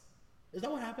 Yes. Is that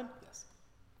what happened? Yes.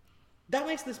 That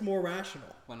makes this more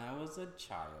rational. When I was a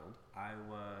child, I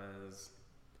was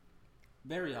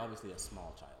very obviously a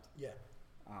small child. Yeah.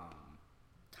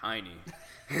 Tiny.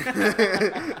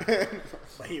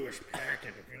 But he was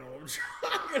packing, if you know what I'm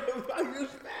talking about. He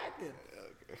was packing.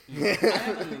 I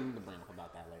have a thing to bring up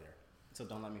about that later. So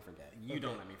don't let me forget.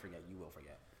 Don't let me forget. You will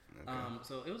forget. Okay.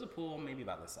 So it was a pool maybe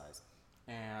about this size.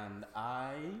 And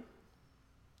I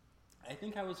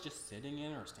think I was just sitting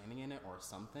in or standing in it or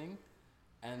something.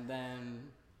 And then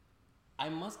I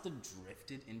must have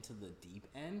drifted into the deep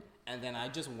end. And then I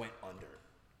just went under.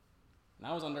 And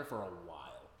I was under for a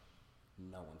while.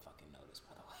 No one fucking noticed,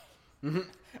 by the way.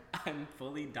 I'm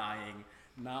fully dying.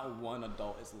 Not one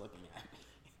adult is looking at me.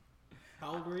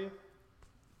 How old were you?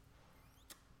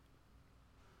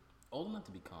 Old enough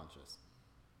to be conscious.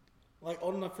 Like,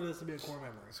 old enough for this to be a core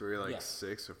memory. So you're like Yes.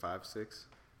 6 or 5, 6?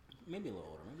 Maybe a little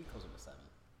older. Maybe closer to 7.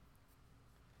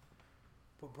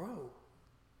 But, bro,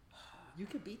 you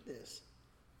can beat this.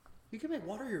 You can make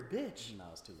water your bitch. No,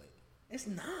 it's too late. It's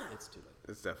not. It's too late.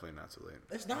 It's definitely not too late.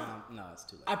 It's not. No, it's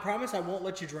too late. I promise I won't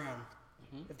let you drown.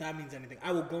 If that means anything.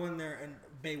 I will go in there and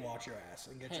Baywatch your ass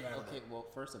and get Hey, you out of okay, there. well,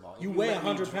 first of all, if You weigh let me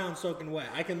 100 pounds soaking wet.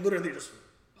 I can literally just,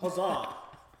 huzzah.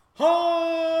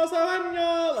 "Ha,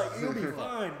 Savannah!" Like you'll be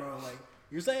fine, bro. Like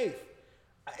you're safe.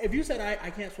 If you said I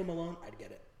can't swim alone, I'd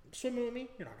get it. Swimming with me,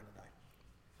 you're not gonna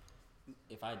die.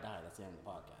 If I die, that's the end of the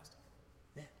podcast.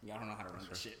 Yeah, Yeah, I don't know how to run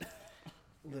this shit.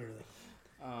 literally.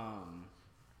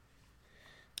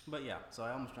 But yeah, so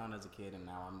I almost drowned as a kid, and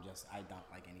now I don't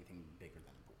like anything bigger than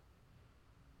a pool.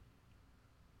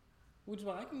 Which is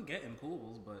why I can get in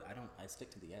pools, but I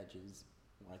stick to the edges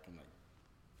where I can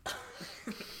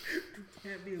You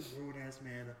can't be a grown ass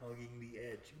man hugging the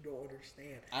edge. You don't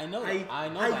understand. I know that.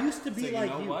 I used to be so like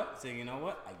you. Know you. What? So you know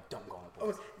what? I don't go in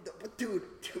pools. Oh, dude.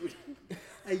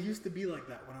 I used to be like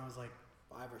that when I was like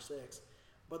 5 or 6.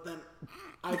 But then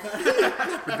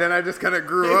But then I just kind of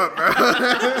grew up, bro.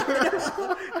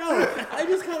 No, I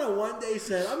just kind of one day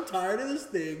said, I'm tired of this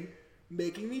thing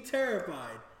making me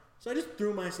terrified. So I just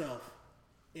threw myself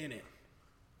in it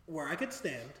where I could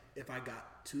stand if I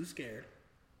got too scared,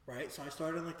 right? So I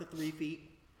started in like the 3 feet.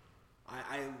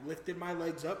 I lifted my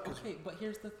legs up. Okay, but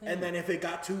here's the thing. And then if it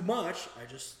got too much, I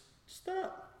just stood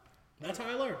up. That's how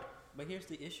I learned. But here's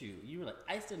the issue. You were like,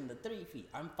 I stood in the 3 feet.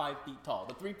 I'm 5 feet tall.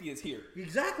 The 3 feet is here.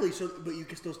 Exactly. So, but you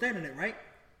can still stand in it, right?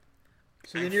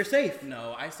 So then you're safe.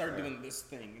 No, I started doing this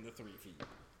thing in the 3 feet.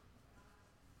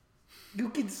 You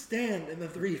can stand in the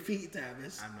 3 feet,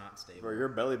 Tavis. I'm not stable. Bro, your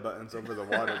belly button's over the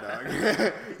water,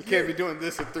 dog. You can't be doing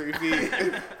this at 3 feet.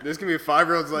 There's gonna be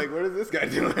 5-year-olds like, what is this guy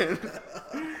doing?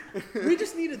 We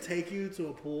just need to take you to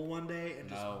a pool one day and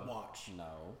just watch.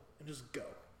 No. And just go.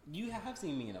 You have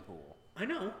seen me in a pool. I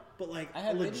know, but like I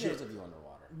have legit. videos of you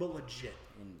underwater. But legit.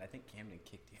 And I think Camden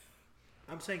kicked you.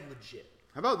 I'm saying legit.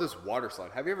 How about this water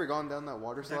slide? Have you ever gone down that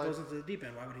water slide? That goes into the deep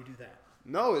end. Why would he do that?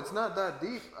 No, it's not that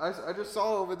deep. I just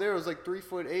saw over there. It was like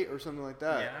 3'8" or something like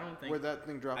that. Yeah, I don't think where that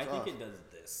thing drops off. I think it does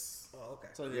this. Oh, okay.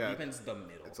 So the deep end's the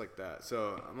middle. It's like that.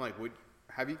 So I'm like,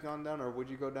 have you gone down, or would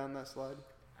you go down that slide?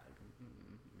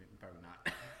 Probably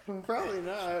not. Probably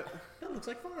not. That looks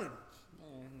like fun.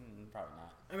 Probably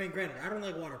not. I mean, granted, I don't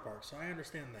like water parks, so I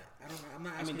understand that. I'm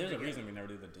not. I mean, there's a reason we never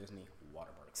do the Disney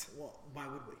water parks. Well, why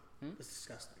would we? It's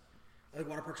disgusting. I think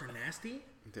water parks are nasty.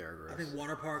 They're gross. I think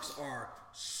water parks are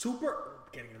super.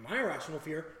 Getting into my irrational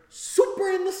fear, super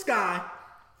in the sky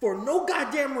for no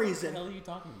goddamn reason. What the hell are you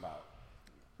talking about?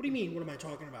 What do you mean? What am I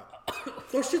talking about?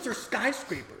 Those shits are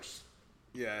skyscrapers.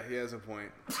 Yeah, he has a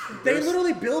point. They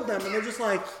literally build them, and they're just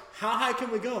like, how high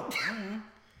can we go?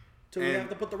 Till we And- have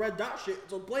to put the red dot shit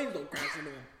so planes don't crash into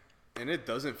them. And it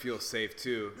doesn't feel safe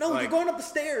too. No, like, you're going up the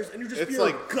stairs, and you just it's feel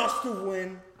like- a gust of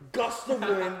wind, gust of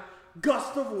wind,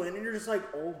 gust of wind, and you're just like,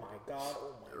 oh my god,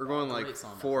 oh my god. We're going like Great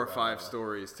song, 4 or that's 5 about it.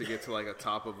 stories to get to like a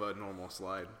top of a normal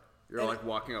slide. You're And- like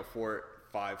walking up 4 or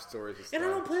 5 stories of And I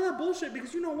slide. don't play that bullshit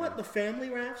because you know what? The family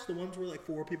rafts, the ones where like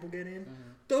 4 people get in,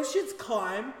 those shits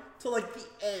climb to like the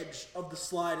edge of the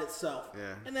slide itself.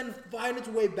 Yeah. And then find its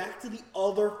way back to the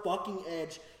other fucking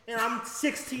edge. And I'm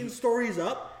 16 stories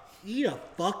up. Eat a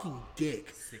fucking dick.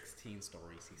 16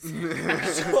 stories, he said.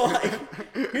 So like,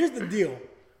 here's the deal.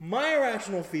 My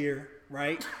irrational fear,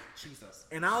 right? Jesus.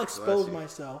 And I'll expose you.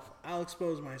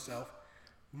 myself.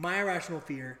 My irrational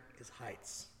fear is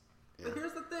heights. But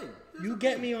here's the thing. You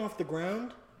get me off the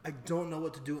ground, I don't know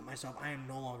what to do with myself. I am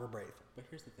no longer brave. But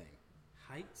here's the thing.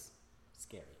 Heights,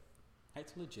 scary.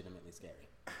 Heights legitimately scary.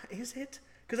 Is it?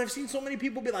 Because I've seen so many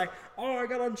people be like, oh, I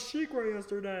got on Shikra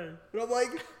yesterday. And I'm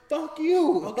like, fuck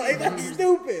you. Okay, Like, that's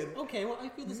stupid. Okay, well, I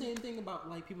feel the same thing about,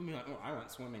 like, people being like, oh, I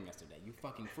went swimming yesterday. You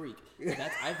fucking freak.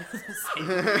 I feel the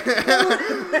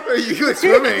same. Are you going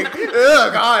swimming? Oh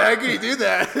God, how can you do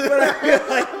that?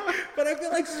 But I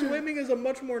feel like swimming is a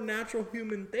much more natural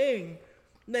human thing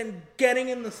than getting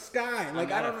in the sky.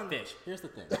 Like, I I'm don't not a know. fish. Here's the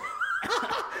thing.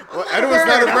 Well, Edward's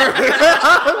not a bird.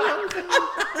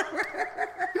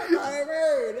 Not a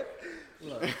bird.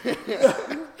 Look,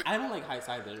 I don't like heights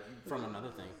either. From another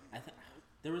thing,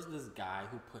 there was this guy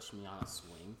who pushed me on a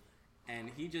swing, and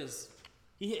he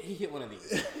hit one of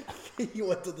these. You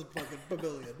went to the fucking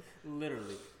pavilion.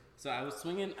 Literally. So I was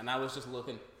swinging, and I was just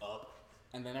looking up,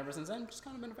 and then ever since then, just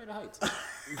kind of been afraid of heights.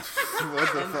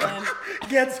 What the And fuck? then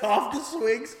Gets off the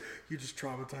swings. You just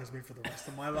traumatized me for the rest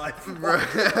of my life.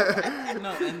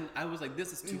 no, and I was like,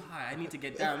 "This is too high. I need to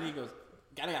get down." And he goes,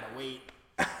 "Gotta wait."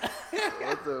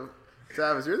 What the?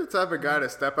 Travis, you're the type of guy to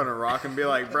step on a rock and be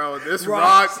like, bro, this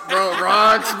Rocks. rocks, bro,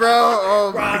 rocks, bro.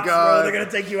 Oh Rocks, my bro. God. They're gonna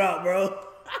take you out, bro.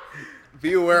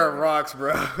 Be aware of rocks,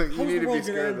 bro. You How's need the to be world gonna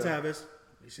scared end, of them. Tavis?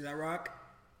 You see that rock?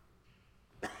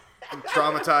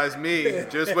 Traumatize me.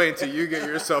 Just wait until you get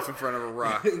yourself in front of a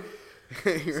rock. You're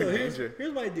So in danger.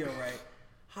 here's my deal, right?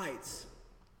 Heights.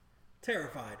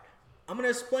 Terrified. I'm gonna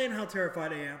explain how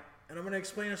terrified I am, and I'm gonna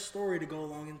explain a story to go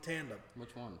along in tandem.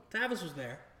 Which one? Tavis was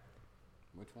there.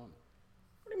 Which one?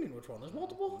 do you mean which one? There's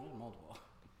multiple? There's multiple.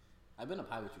 I've been up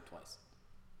high with you twice.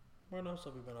 Where else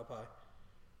have we been up high?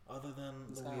 Other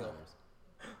than the wheel.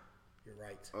 You're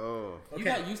right. Oh. Okay. You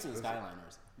got used to the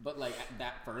Skyliners, but like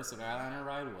that first Skyliner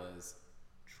ride was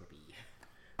trippy.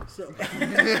 So,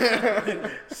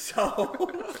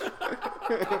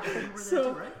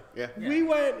 Yeah. we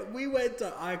went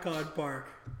to Icon Park.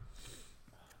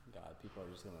 God, people are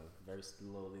just gonna very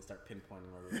slowly start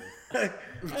pinpointing where we live.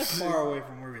 That's far away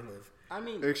from where we live. I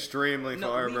mean, extremely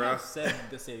far, we bro. have said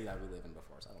the city that we live in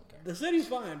before, so I don't care. The city's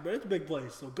fine, but it's a big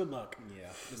place, so good luck.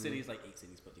 Yeah, the city's like 8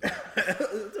 cities put together.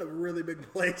 It's a really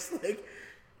big place. Like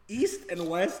east and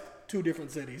west, 2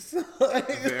 different cities.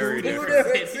 Very Two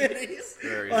different. cities.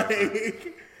 Very like,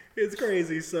 different. It's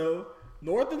crazy. So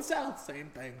north and south, same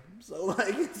thing. So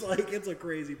it's a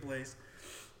crazy place.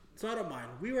 So I don't mind.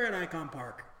 We were at Icon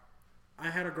Park. I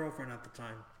had a girlfriend at the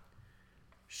time.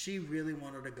 She really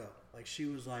wanted to go. Like, she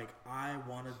was like, I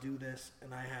want to do this.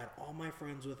 And I had all my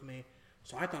friends with me.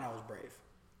 So I thought I was brave.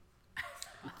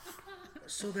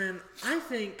 So then I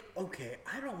think, okay,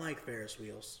 I don't like Ferris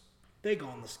wheels. They go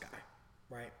in the sky,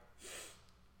 right?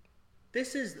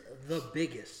 This is the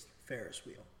biggest Ferris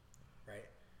wheel, right?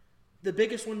 The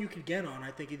biggest one you could get on,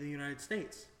 I think, in the United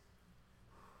States.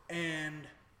 And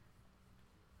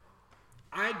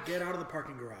I get out of the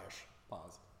parking garage.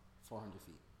 Pause. 400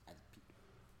 feet at peak.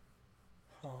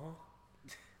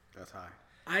 That's high.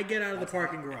 I get out of the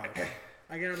parking garage.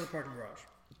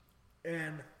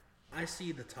 And I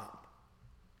see the top.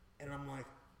 And I'm like,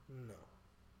 no,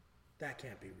 that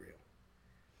can't be real.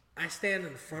 I stand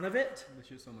in front of it. This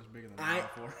shit's so much bigger than I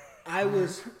before. I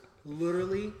was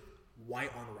literally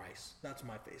white on rice. That's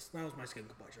my face. That was my skin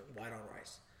complexion. White on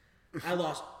rice. I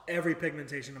lost every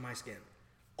pigmentation in my skin.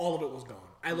 All of it was gone.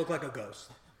 I look like a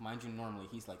ghost. Mind you, normally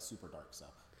he's like super dark, so.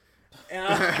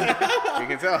 You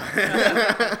can tell.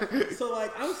 So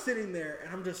like I'm sitting there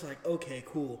and I'm just like, okay,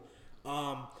 cool.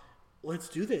 Let's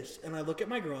do this. And I look at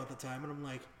my girl at the time and I'm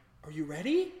like, are you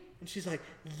ready? And she's like,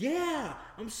 yeah,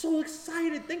 I'm so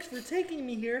excited. Thanks for taking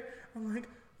me here. I'm like,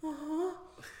 uh-huh.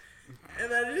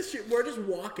 And then we're just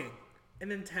walking. And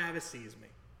then Tavis sees me.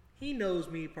 He knows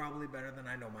me probably better than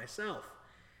I know myself.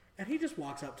 And he just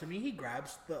walks up to me. He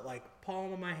grabs the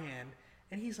palm of my hand.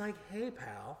 And he's like, hey,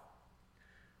 pal.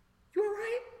 You all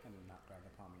right? I do not grab the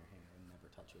palm of your hand. I would never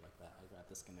touch you like that. I grab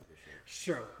the skin of your shirt.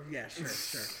 Sure. Yeah, sure.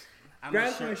 I'm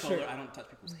Grabs a my shirt puller. shirt. I don't touch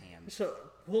people's hands. So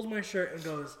pulls my shirt and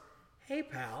goes, hey,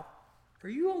 pal, are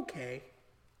you okay?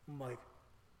 I'm like,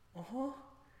 uh-huh.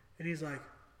 And he's like,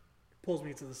 pulls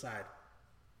me to the side.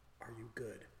 Are you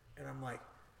good? And I'm like,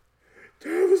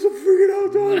 Tavis, I'm freaking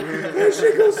out, dog. That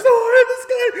shit goes so high in the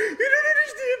sky. You don't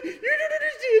understand.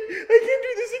 I can't do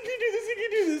this.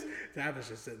 Tavis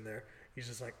just sitting there. He's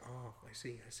just like, oh, I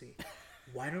see.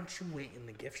 Why don't you wait in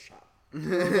the gift shop?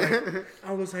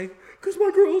 I was like, because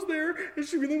my girl's there and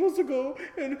she really wants to go.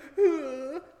 And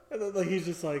then he's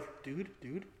just like, dude,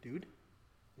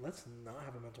 let's not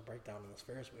have a mental breakdown in this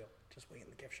Ferris wheel. Just wait in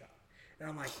the gift shop. And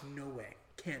I'm like, no way.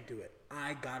 Can't do it.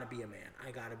 I gotta be a man.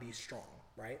 I gotta be strong,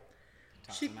 right?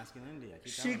 Toxic masculinity.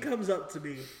 She comes up to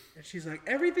me and she's like,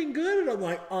 everything good? And I'm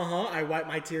like, uh-huh. I wipe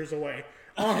my tears away.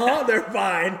 Uh-huh, they're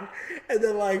fine. And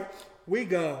then we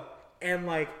go and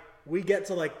we get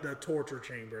to the torture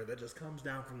chamber that just comes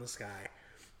down from the sky.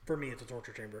 For me, it's a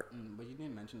torture chamber. But you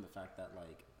didn't mention the fact that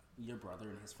your brother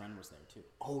and his friend was there too.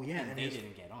 Oh yeah, and they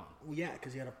didn't get on. Well, yeah,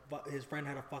 because his friend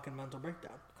had a fucking mental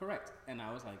breakdown. Correct. And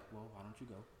I was like, well, why don't you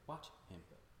go watch him?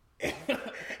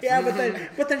 Yeah,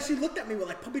 but then she looked at me with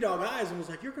puppy dog eyes and was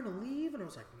like, "You're gonna leave?" And I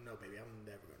was like, "No, baby, I'm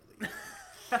never gonna leave."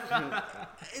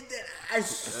 And then as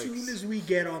soon as we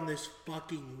get on this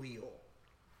fucking wheel,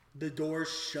 the doors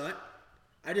shut.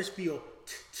 I just feel,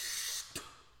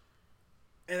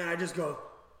 and then I just go.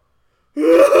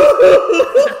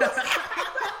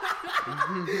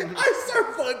 I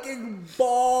start fucking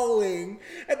bawling,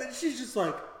 and then she's just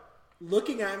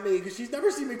looking at me because she's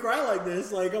never seen me cry like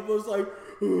this. I'm almost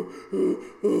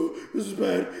this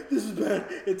is bad.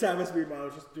 And Thomas, meanwhile,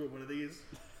 was just doing one of these,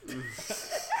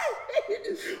 just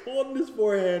holding his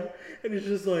forehead, and he's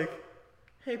just like,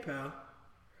 "Hey, pal,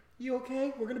 you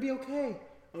okay? We're gonna be okay."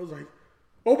 I was like,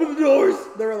 "Open the doors."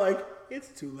 They were like, "It's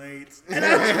too late." And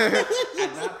at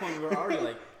that point, we were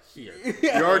already here.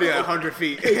 You're already at 100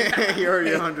 feet. You're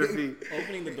already at 100 feet.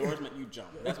 Opening the doors meant you jump.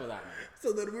 That's what that meant.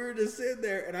 So then we were just sitting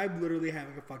there, and I'm literally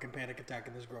having a fucking panic attack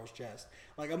in this girl's chest.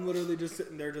 I'm literally just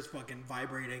sitting there, just fucking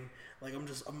vibrating.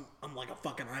 I'm like a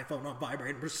fucking iPhone on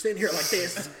vibrating. We're sitting here like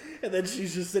this, and then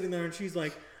she's just sitting there, and she's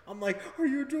like, I'm like, are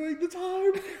you enjoying the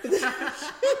time? And then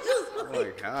she's just like, Oh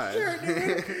my God. sure,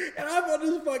 dude. And I'm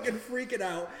just fucking freaking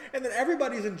out. And then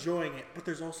everybody's enjoying it, but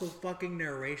there's also fucking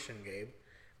narration, Gabe.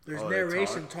 There's Oh, they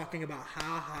narration talk? talking about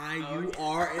how high you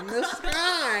are in the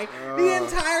sky the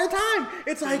entire time.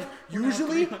 It's like,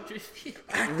 usually 300 feet.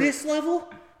 at this level,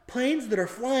 planes that are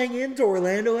flying into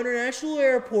Orlando International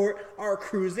Airport are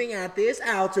cruising at this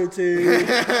altitude.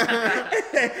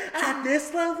 At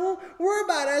this level, we're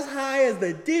about as high as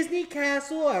the Disney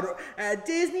Castle at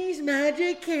Disney's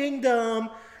Magic Kingdom,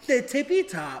 the tippy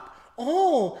top.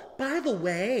 Oh, by the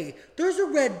way, there's a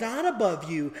red dot above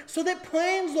you so that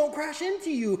planes don't crash into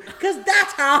you, because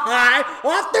that's how high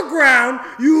off the ground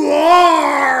you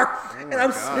are. And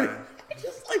I'm sitting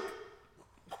just like,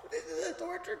 this is a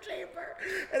torture chamber.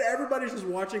 And everybody's just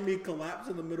watching me collapse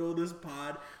in the middle of this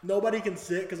pod. Nobody can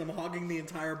sit because I'm hogging the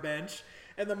entire bench.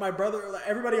 And then my brother,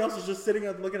 everybody else is just sitting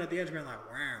up looking at the edge being like,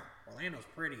 wow, Orlando's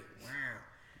pretty. Wow.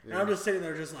 And I'm just sitting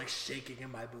there just like shaking in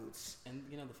my boots. And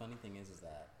you know the funny thing is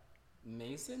that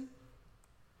Mason,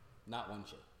 not one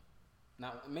shit.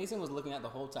 Mason was looking at the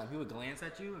whole time. He would glance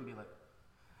at you and be like,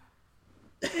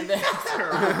 and then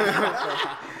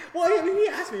Well, I mean, he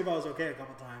asked me if I was okay a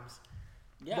couple times.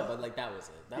 yeah, but like that was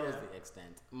it. That was the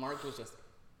extent. Mark was just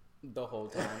the whole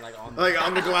time like on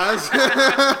the glass.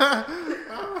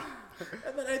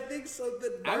 And then I think something.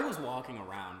 I was walking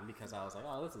around because I was like,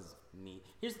 oh, this is neat.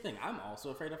 Here's the thing. I'm also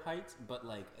afraid of heights, but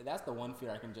like that's the one fear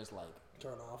I can just like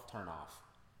turn off.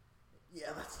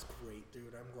 Yeah, that's great,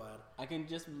 dude. I'm glad. I can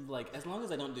just like, as long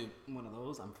as I don't do one of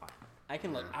those, I'm fine. I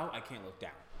can look out. I can't look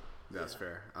down. That's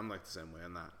fair. I'm like the same way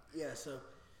on that. Yeah, so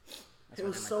it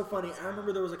was so funny. I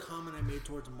remember there was a comment I made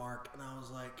towards Mark, and I was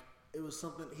like, it was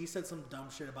something. He said some dumb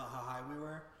shit about how high we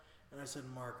were, and I said,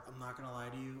 Mark, I'm not gonna lie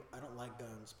to you. I don't like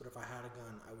guns, but if I had a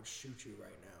gun, I would shoot you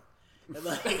right now. And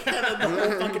like, and then the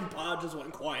whole fucking pod just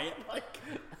went quiet. Like,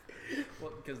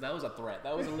 well, because that was a threat.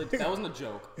 That wasn't a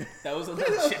joke. That was a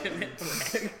legitimate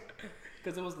threat.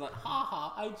 Because it was like, ha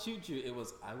ha, I'd shoot you. It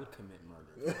was, I would commit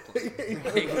murder.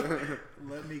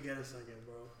 Let me get a second,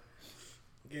 bro.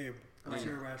 Gabe, what's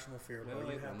your irrational fear, bro?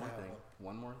 Wait, You have one more to have thing.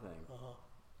 One more thing. Uh-huh.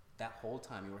 That whole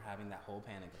time you were having that whole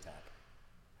panic attack,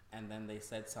 and then they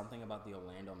said something about the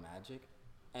Orlando Magic,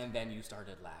 and then you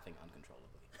started laughing uncontrollably.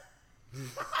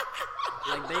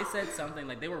 Like they said something,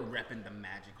 like they were repping the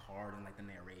Magic hard in like the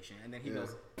narration, and then he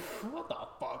goes, "What the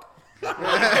fuck?"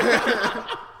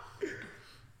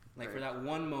 Like for that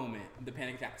one moment, the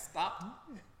panic attack stopped,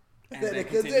 and then it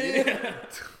continued.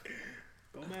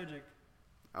 Go Magic.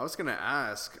 I was gonna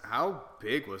ask, how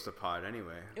big was the pod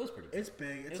anyway? It was pretty big. It's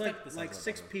big. It's was like the size like of a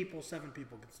 6 building. people, 7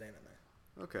 people could stand in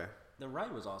there. Okay. The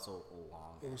ride was also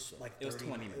long. It was like 30, It was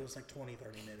 20 minutes. It was like 20,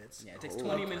 30 minutes. Yeah, it takes Oh,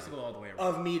 20 okay. minutes to go all the way around.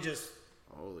 Of me just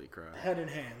Holy crap. head in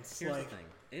hands. Here's like, the thing.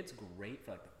 It's great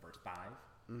for like the first 5,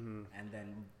 and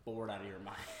then bored out of your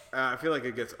mind. I feel like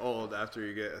it gets old after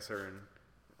you get a certain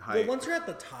height. well, once you're at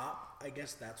the top, I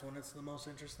guess that's when it's the most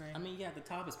interesting. I mean, yeah, the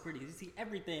top is pretty. You see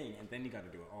everything, and then you got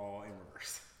to do it all in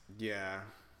reverse. Yeah.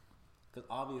 Because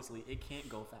obviously, it can't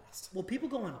go fast. well, people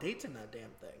go on dates in that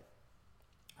damn thing.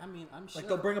 I mean, I'm sure. Like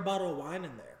they'll bring a bottle of wine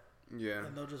in there. Yeah.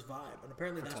 And they'll just vibe. And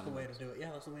apparently that's the 20 way to do it.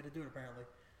 Yeah, that's the way to do it, apparently.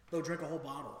 They'll drink a whole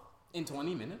bottle. In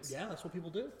 20 minutes? Yeah, that's what people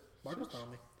do. Mark was telling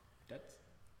me. That's...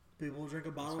 People will drink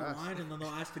a bottle That's of fast. wine and then they'll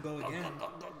ask to go again.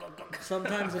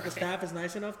 Sometimes if the staff is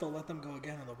nice enough, they'll let them go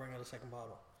again and they'll bring out a second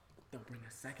bottle. They'll bring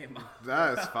a second bottle.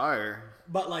 That's fire.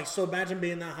 But like, so imagine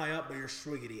being that high up, but you're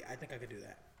swiggity. I think I could do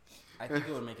that. I think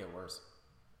it would make it worse.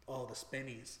 Oh, the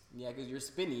spinnies. Yeah, because you're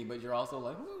spinny, but you're also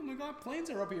like, oh my god, planes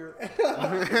are up here. Yeah,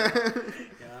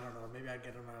 I don't know. Maybe I'd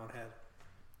get in my own head.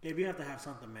 Gabe, you have to have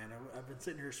something, man. I've been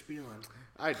sitting here spieling.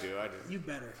 I do. You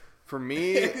better. For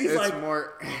me, He's it's like,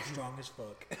 more... I'm strong as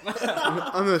fuck.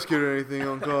 I'm not scared of anything,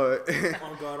 on God.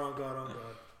 On God, on God, on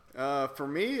God. For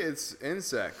me, it's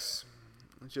insects.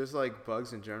 Just like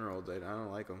bugs in general. I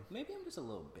don't like them. Maybe I'm just a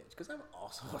little bitch, because I'm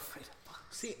also afraid of bugs.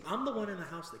 See, I'm the one in the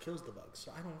house that kills the bugs,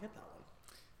 so I don't get that one.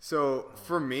 So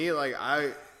for me, like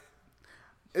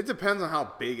it depends on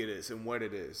how big it is and what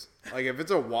it is. Like if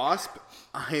it's a wasp,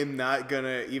 I am not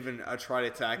gonna even try to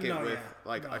attack it No, with yeah.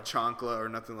 like No. a chancla or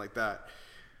nothing like that.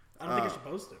 I don't think you're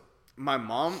supposed to. My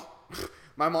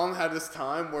mom had this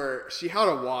time where she had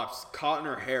a wasp caught in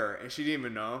her hair and she didn't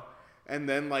even know, and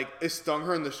then like it stung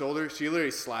her in the shoulder. She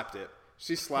literally slapped it.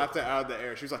 She slapped it out of the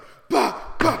air. She was like, bah,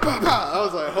 bah, bah, bah. I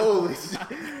was like, holy shit.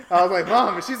 I was like,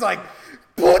 Mom. And she's like,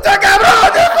 puta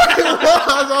cabrón.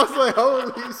 I was like,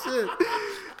 holy shit.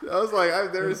 I was like,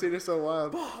 I've never seen it so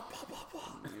wild. Bah, bah, bah,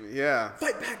 bah. Yeah.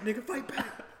 Fight back, nigga, fight back.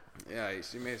 Yeah,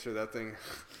 she made sure that thing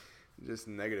Just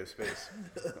negative space.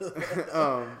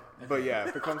 But yeah,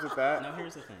 if it comes with that. Now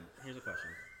here's the thing. Here's a question.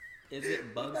 Is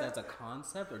it bugs as a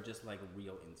concept or just like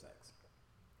real insects?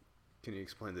 Can you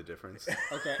explain the difference?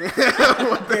 Okay.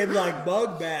 They like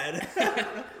bug bad.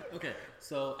 Okay.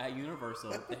 So at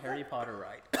Universal, the Harry Potter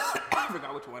ride. I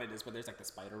forgot which one it is, but there's like the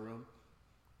spider room.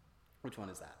 Which one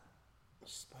is that?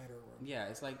 Spider room. Yeah,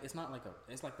 it's like it's not like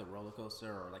it's like the roller coaster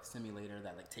or like simulator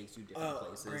that like takes you different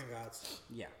places. Green Gods.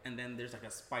 Yeah, and then there's like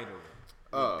a spider room.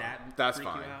 Oh, that's freak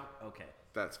fine. You out? Okay.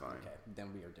 That's fine. Okay,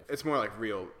 then we are different. It's more like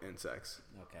real insects.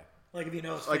 Okay. Like if you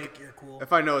know it's Like, fake, you're cool.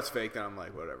 If I know it's fake, then I'm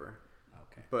like, whatever.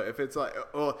 Okay. But if it's like,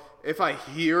 well, if I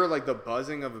hear like the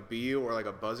buzzing of a bee or like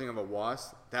a buzzing of a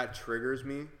wasp, that triggers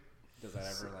me. Does that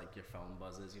ever like your phone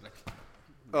buzzes? You like?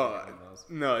 Oh,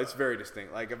 no, it's very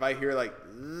distinct. Like if I hear like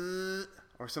 "Zzz,"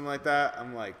 or something like that,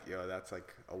 I'm like, yo, that's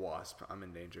like a wasp. I'm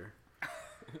in danger.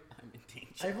 I'm in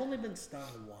danger. I've only been stung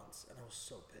once, and I was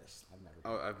so pissed. I've never.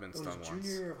 Oh, I've been It was stung junior once.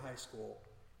 year of high school,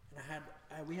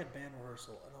 and we had band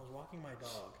rehearsal, and I was walking my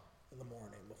dog in the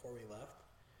morning before we left,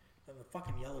 and the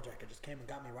fucking yellow jacket just came and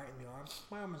got me right in the arm.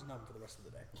 My arm was numb for the rest of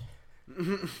the day.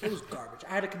 It was garbage.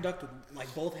 I had to conduct with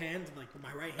like both hands, and like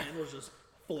my right hand was just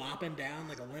flopping down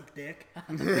like a limp dick.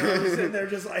 And I was sitting there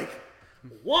just like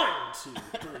 1, 2,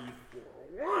 3,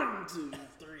 4, 1, 2,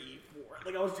 3, 4.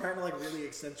 Like I was trying to like really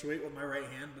accentuate with my right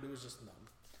hand, but it was just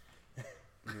numb.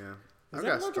 Yeah. Is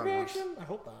that an allergic reaction? I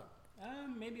hope not.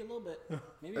 Maybe a little bit.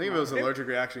 Maybe I think if it was an allergic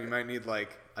reaction, you might need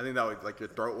like, I think that would like your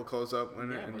throat will close up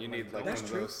when Yeah, and but, you like, need like that's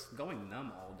one true. of those. going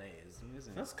numb all day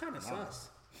isn't. That's kind of normal. sus.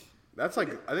 That's like,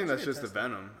 I think that's get just the tested.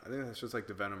 venom. I think that's just like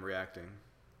the venom reacting.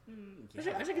 I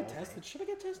should get tested. Should I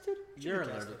get tested? You're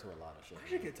Should get allergic tested. to a lot of shit. I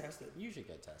should get tested. You should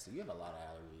get tested. You have a lot of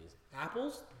allergies.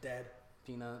 Apples? Dead.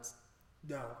 Peanuts.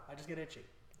 No, I just get itchy.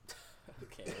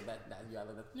 Okay, well, that you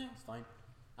allergic. Yeah, it's fine.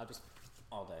 I'll just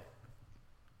all day.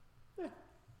 Yeah,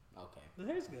 Okay. the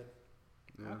hair's good.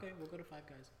 Yeah. Okay, we'll go to Five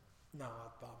Guys. No,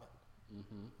 I'll vomit.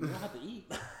 Mm-hmm. You don't have to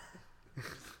eat.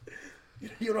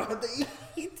 You don't have to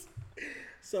eat.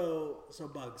 So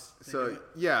bugs. They do So it.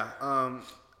 yeah,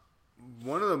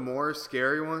 one of the more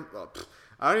scary ones. Well,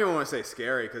 I don't even want to say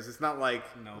scary because it's not like.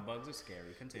 No, bugs are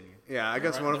scary. Continue. Yeah, I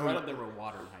guess one of Right them. up there were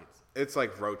Watering Heights. It's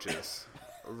like roaches.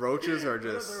 Roaches are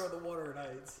just. There are the water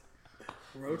nights.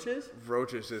 Roaches?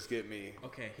 Roaches just get me.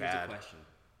 Okay, here's bad. a question.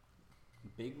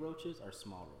 Big roaches or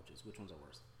small roaches? Which ones are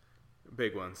worse?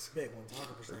 Big ones. Big ones,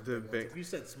 100% The big big- ones. If you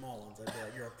said small ones, I'd be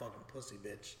like, you're a fucking pussy,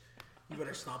 bitch. You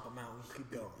better stomp them out and keep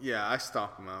going. Yeah, I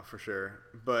stomp them out for sure.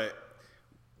 But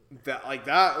that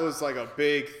was like a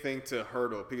big thing to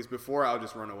hurdle because before I'll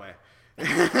just run away.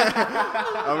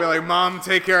 I'll be like, Mom,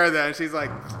 take care of that. And she's like,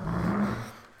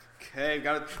 okay, she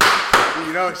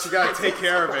gotta take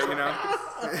care of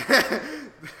it,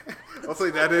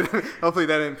 Hopefully that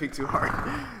didn't peak too hard.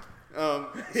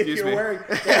 Excuse If me. you're wearing,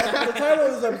 the title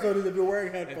of this episode is if you're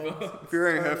wearing headphones. If you're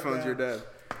wearing headphones, you're dead.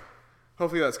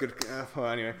 Hopefully that's good. Well,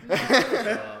 anyway.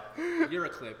 You're a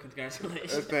clip.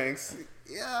 Congratulations. Thanks.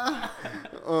 Yeah.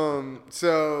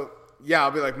 So yeah,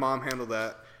 I'll be like, Mom, handle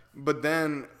that. But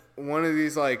then one of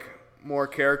these like more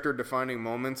character-defining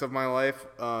moments of my life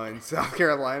in South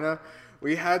Carolina,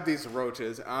 we had these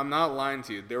roaches. I'm not lying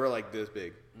to you. They were like this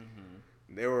big.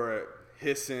 Mm-hmm. They were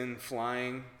hissing,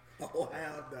 flying. Oh,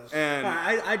 hell no. And-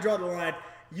 I draw the line.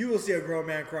 You will see a grown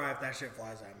man cry if that shit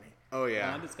flies at me. Oh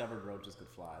yeah. When I discovered roaches could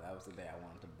fly, that was the day I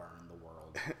wanted to burn the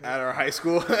world. At our high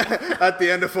school, at the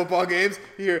end of football games,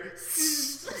 you hear,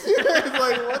 it's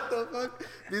like, what the fuck?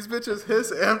 These bitches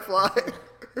hiss and fly.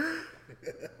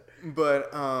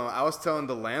 But I was telling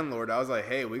the landlord, I was like,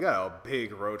 hey, we got a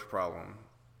big roach problem.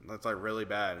 That's like really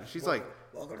bad. And she's like,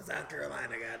 Welcome to South Carolina,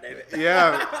 goddammit.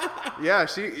 yeah,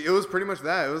 it was pretty much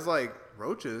that. It was like,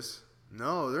 roaches?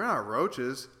 No, they're not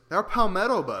roaches. They're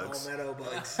palmetto bugs. Palmetto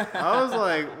bugs. I was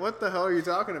like, what the hell are you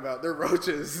talking about? They're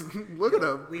roaches. Look at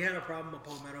them. We had a problem with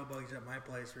palmetto bugs at my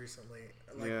place recently.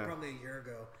 Yeah. Probably a year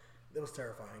ago. It was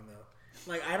terrifying though.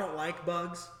 Like I don't like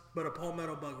bugs, but a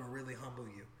palmetto bug will really humble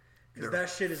you. Because They're that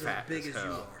shit is as fat big as as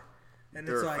you hell. are. And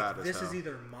They're it's fat like, as this is hell.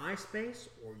 either my space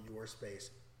or your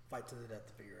space. Fight to the death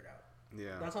to figure it out.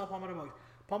 Yeah. That's how palmetto bugs.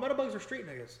 Palmetto bugs are street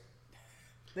niggas.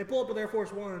 They pull up with Air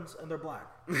Force Ones and they're black.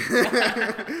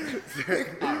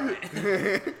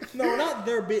 No, not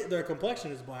their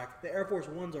complexion is black. The Air Force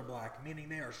Ones are black, meaning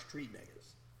they are street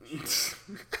niggas.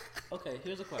 Okay,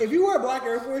 here's a question. If you wear black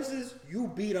Air Forces,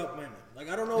 you beat up women. Like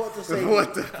I don't know what to say.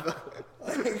 What the fuck?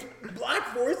 Like,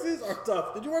 black forces are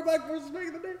tough. Did you wear black forces back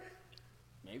in the day?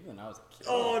 Maybe when I was a kid.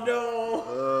 Oh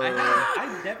no!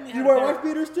 I definitely had You a wear pair- wife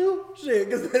beaters too? Shit,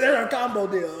 because they're a combo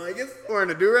deal. Like it's Wearing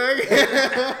a do-rag? Here's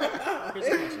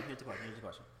a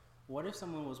question. What if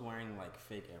someone was wearing like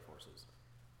fake Air Forces?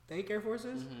 Fake Air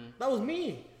Forces? Mm-hmm. That was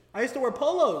me. I used to wear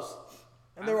polos,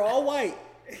 and they were all white.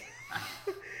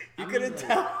 You couldn't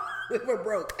tell we were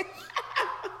broke.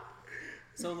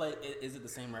 So like, is it the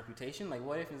same reputation? Like,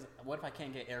 what if I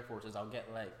can't get Air Forces? I'll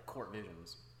get like Court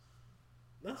Visions.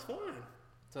 That's fine.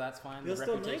 So that's fine. They're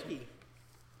still Nike.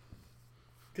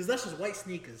 Because that's just white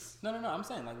sneakers. No. I'm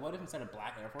saying like, what if instead of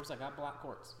black Air Force, I got black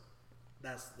Courts?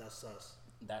 That's sus.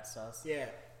 That's sus. Yeah,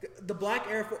 the black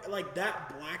Air Force, like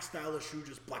that black style of shoe,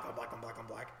 just black on black on black on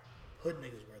black. Hood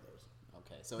niggas wear those.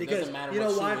 Okay, so Because, it doesn't matter you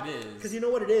know what why? shoe it is. Because you know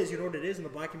what it is. You know what it is in the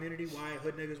black community. Why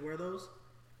hood niggas wear those?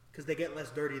 Because they get less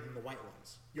dirty than the white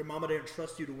ones. Your mama didn't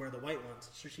trust you to wear the white ones,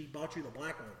 so she bought you the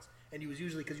black ones. And you was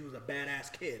usually because you was a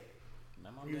badass kid.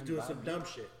 You was doing some dumb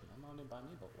shit. My mom didn't buy me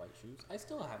but white shoes. I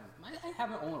still haven't. I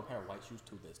haven't owned a pair of white shoes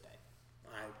to this day.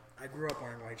 I grew up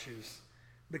wearing white shoes,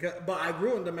 but I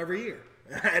ruined them every year.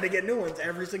 I had to get new ones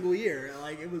every single year.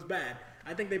 Like, it was bad.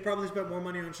 I think they probably spent more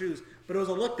money on shoes, but it was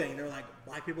a look thing. They were like,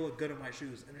 black people look good in white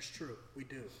shoes, and it's true, we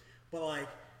do. But like,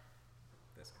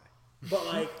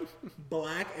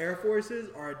 black Air Forces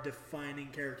are a defining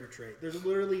character trait. There's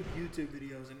literally YouTube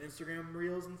videos and Instagram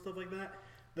reels and stuff like that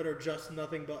are just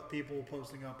nothing but people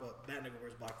posting up that nigga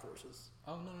wears black forces.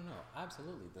 Oh, no.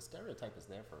 Absolutely. The stereotype is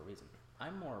there for a reason.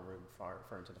 I'm more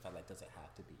referring to the fact, like, does it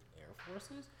have to be Air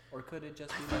Forces? Or could it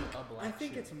just be like a black I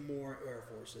think shoe? it's more Air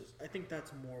Forces. I think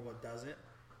that's more what does it.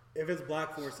 If it's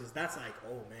black forces, that's like,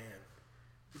 oh man,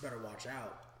 you better watch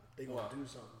out. They gonna do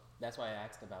something. That's why I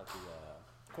asked about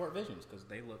the Court Visions, because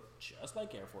they look just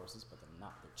like Air Forces, but they're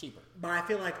not. They're cheaper. But I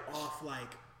feel like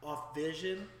off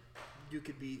vision, you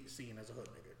could be seen as a hood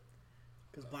nigga.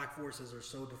 Because black forces are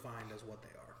so defined as what they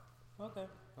are.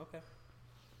 Okay.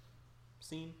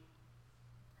 Seen.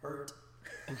 Heard.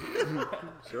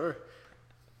 Sure.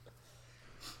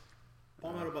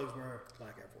 Palmetto bugs wear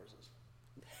black Air Forces.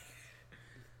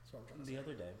 That's what I'm trying to say. The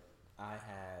other day, I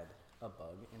had a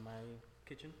bug in my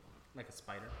kitchen, like a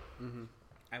spider. Mm-hmm.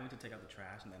 I went to take out the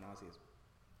trash, and then all I see is...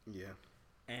 Yeah.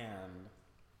 And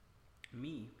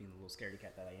me, being the little scaredy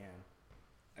cat that I am,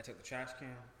 I took the trash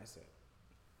can, I said,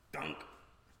 dunk!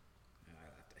 And I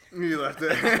left it. You left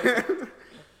it.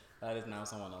 That is now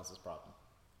someone else's problem.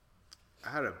 I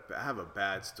have a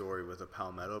bad story with a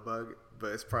palmetto bug,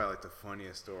 but it's probably like the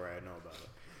funniest story I know about it.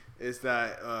 Is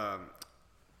that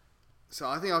so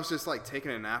I think I was just like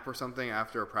taking a nap or something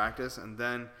after a practice, and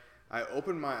then I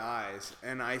open my eyes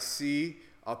and I see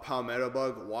a palmetto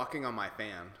bug walking on my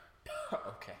fan.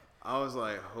 Okay. I was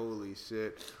like, holy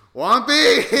shit.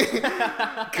 Wampy!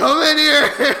 Come in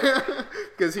here!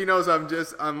 Because he knows I'm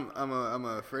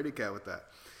a fraidy cat with that.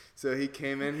 So he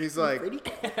came in, he's like... He's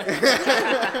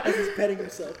petting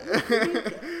himself.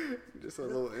 Just a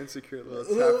little insecure little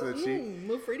tap to the cheek.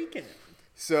 Little Freddy cat.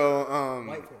 So,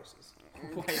 White forces.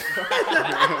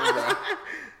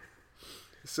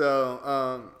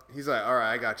 So, he's like, all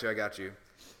right, I got you.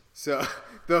 So,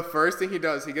 the first thing he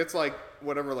does, he gets like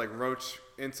whatever like roach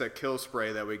insect kill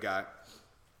spray that we got.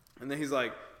 And then he's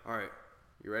like, all right,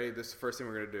 you ready? This is the first thing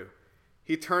we're going to do.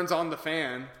 He turns on the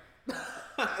fan.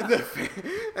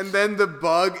 And then the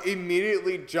bug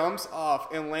immediately jumps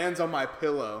off and lands on my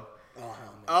pillow. Oh,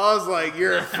 hell no. I was like,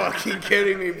 you're fucking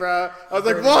kidding me, bro. I was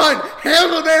like, Juan,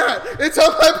 handle that. It's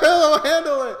on my pillow.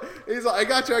 Handle it. He's like, I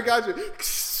got you.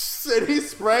 And he's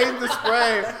spraying the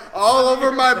spray all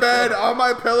over my bed, on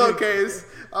my pillowcase.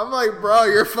 I'm like, bro,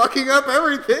 you're fucking up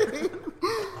everything.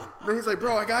 Then he's like,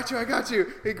 bro, I got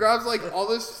you. He grabs like all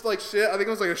this like shit. I think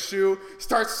it was like a shoe.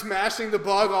 Starts smashing the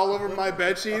bug all over my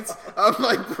bed sheets. I'm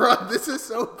like, bro, this is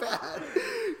so bad.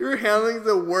 You're handling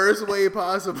the worst way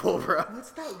possible, bro. What's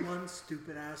that one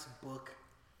stupid ass book?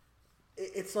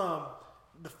 It's the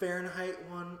Fahrenheit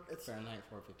one. It's Fahrenheit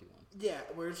 451. Yeah,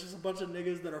 where it's just a bunch of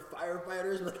niggas that are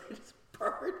firefighters, but they just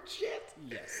burn shit.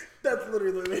 Yes. That's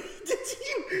literally what they did to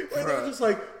you. Where they're just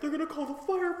like, they're gonna call the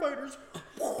firefighters.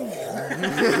 Look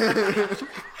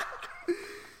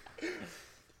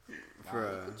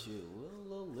at you,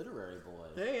 little literary boy.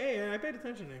 Hey, I paid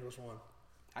attention to English 1.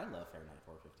 I love Fahrenheit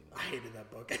 451. I hated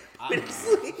that book. No,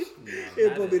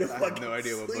 It put me to I have fucking no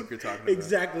idea what sleep. book you're talking about.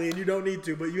 Exactly, and you don't need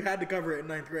to, but you had to cover it in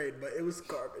 9th grade, but it was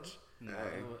garbage. No,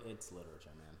 it's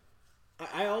literature, man.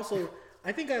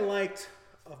 I think I liked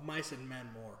Of Mice and Men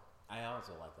more. I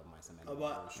also like the Mice and Men.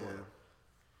 About- Short.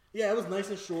 Yeah, it was nice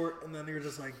and short, and then you're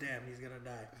just like, damn, he's gonna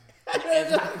die.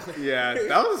 Yeah,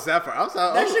 that was a sad part.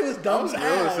 That shit was dumb That was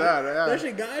really sad. Yeah. That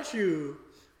shit got you.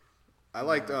 I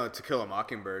liked To Kill a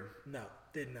Mockingbird. No,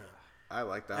 did not. I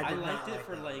like that. I did liked not it like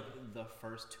for that like the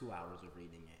first 2 hours of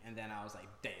reading it, and then I was like,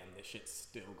 damn, this shit's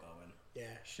still going. Yeah,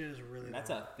 shit is really. That's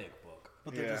long. a thick book.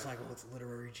 But they're Yeah. just like, well, it's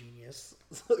literary genius.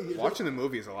 So, you know, Watching the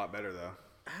movie is a lot better though.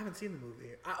 I haven't seen the movie,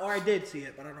 or I did see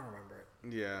it, but I don't remember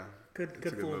it. Yeah. Could It's a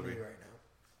good fool movie. me right now.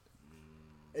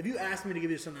 If you asked me to give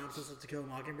you a synopsis of To Kill a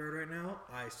Mockingbird right now,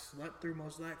 I slept through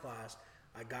most of that class.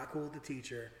 I got cool with the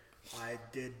teacher. I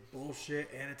did bullshit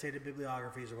annotated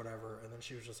bibliographies or whatever, and then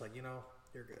she was just like, you know,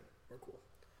 you're good. We're cool.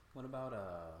 What about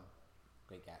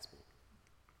Great Gatsby?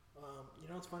 You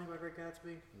know what's funny about Great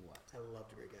Gatsby? What? I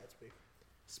loved Great Gatsby.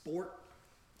 Sport.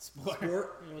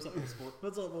 Sport. What's up with sport?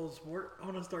 What's up, old sport? I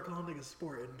want to start calling niggas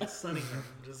sport and just sunning them.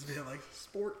 Just being like,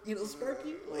 sport, you know,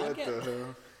 Sparky? Like, What the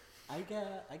hell? I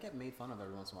get made fun of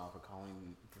every once in a while for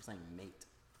saying mate.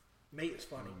 mate is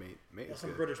funny. Mate That's is some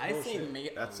good. British I bullshit. say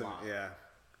mate That's a lot. yeah.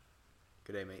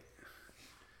 Good day, mate.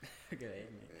 Okay,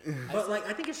 mate. But like,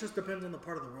 I think it just depends on the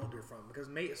part of the world you're from, because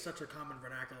mate is such a common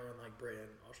vernacular in like Britain,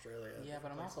 Australia. Yeah,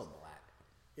 but I'm places. also black.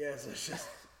 Yeah, so it's just.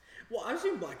 Well, I've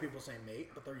seen black people say mate,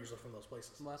 but they're usually from those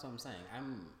places. Well, that's what I'm saying.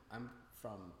 I'm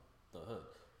from the hood,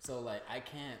 so like I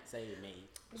can't say mate.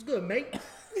 What's good, mate?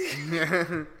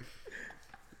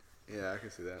 Yeah, I can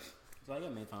see that. So I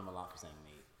get made fun of a lot for saying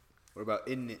mate. What about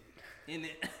in it? In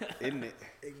it. In it?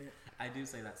 Ignorant. I do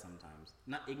say that sometimes.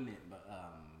 Not ignorant, but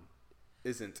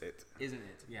Isn't it? isn't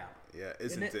it? Yeah. Yeah,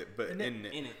 isn't it? it? But In in it?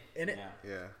 it. In it. In it? Yeah.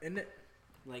 Yeah. Isn't it?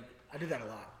 Like I do that a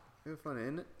lot. It's funny,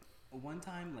 isn't it? one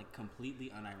time, like completely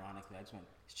unironically, I just went,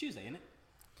 "It's Tuesday, isn't it?"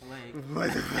 Like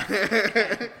What the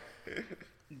fuck?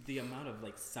 the amount of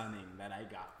like sunning that I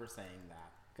got for saying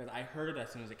that, because I heard it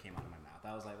as soon as it came out of my mouth.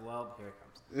 I was like, "Well, here it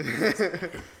comes."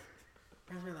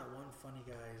 Reminds me of that one funny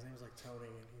guy. His name was like Tony,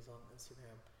 and he's on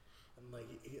Instagram. And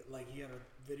he had a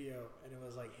video, and it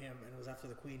was like him, and it was after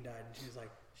the Queen died, and she was like,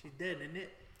 "She's dead, isn't it?"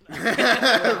 and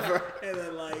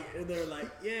they're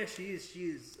like, "Yeah, she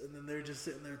is." And then they're just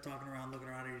sitting there talking around, looking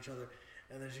around at each other,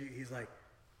 and then he's like,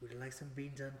 "Would you like some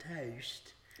beans on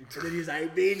toast?" And then he's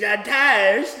like, "Beans on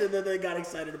toast," and then they got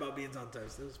excited about beans on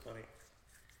toast. It was funny.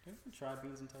 Have you ever tried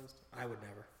beans and toast? I would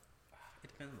never. It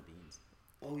depends on the beans.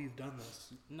 Oh, you've done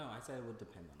this? No, I said it would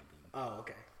depend on the bean. Oh,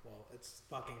 okay. Well, it's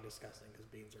fucking disgusting because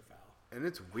beans are foul. And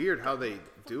it's weird how they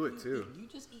do it too. You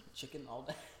just eat chicken all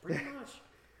day. Pretty much.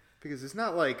 Because it's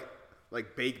not like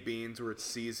baked beans where it's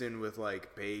seasoned with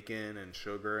like bacon and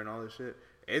sugar and all this shit.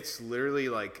 It's literally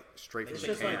like straight It's from the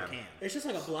just can. like it's just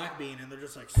like a black bean, and they're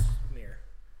just like smear.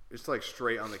 It's like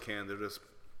straight on the can. They're just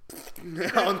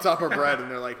on top of bread, and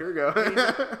they're like, "Here you go."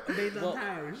 Beans on Well,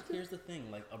 toast. here's the thing: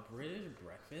 like a British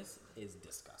breakfast is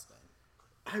disgusting.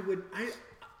 I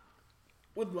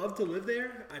would love to live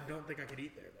there. I don't think I could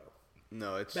eat there though.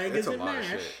 No, it's Bangers a and lot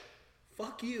mash. of shit.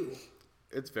 Fuck you.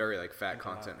 It's very like fat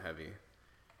content heavy.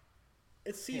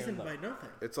 It's seasoned look. by nothing.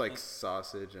 It's like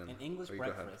sausage and An English oh, you go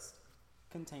ahead. breakfast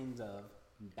contains of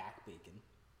back bacon.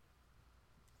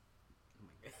 Oh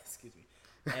my God, excuse me.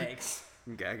 Eggs,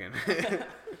 I'm gagging.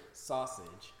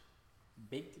 sausage,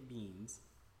 baked beans,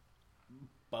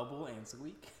 bubble and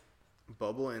squeak.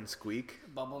 Bubble and squeak.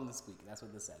 Bubble and squeak. That's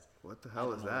what this says. What the I hell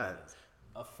don't is know what that? is.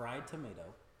 A fried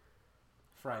tomato,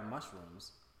 fried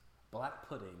mushrooms, black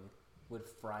pudding with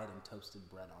fried and toasted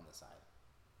bread on the side.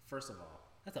 First of all,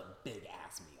 that's a big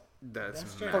ass meal That's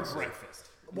That's for massive. breakfast.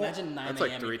 Well, Imagine 9 that's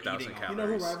like a.m. 3,000 eating all calories. You know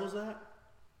who Calories. rivals that?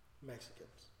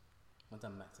 Mexicans. What's a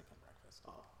Mexican breakfast?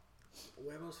 Oh,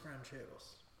 huevos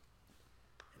rancheros,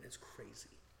 and it's crazy.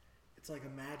 It's like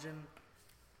imagine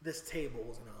this table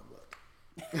was an omelet.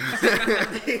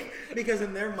 Because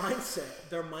in their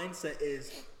mindset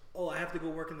is, oh, I have to go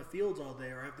work in the fields all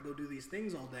day, or I have to go do these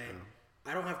things all day.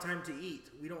 I don't have time to eat.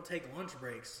 We don't take lunch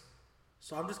breaks,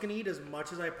 so I'm just gonna eat as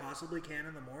much as I possibly can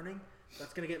in the morning.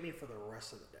 That's gonna get me for the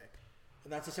rest of the day,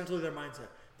 and that's essentially their mindset.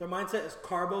 Their mindset is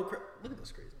look at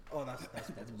this crazy. Oh, that's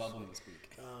That's bubble and squeak.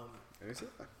 Let me see.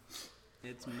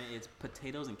 It's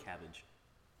potatoes and cabbage.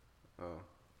 Oh,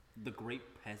 The great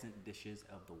peasant dishes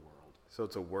of the world. so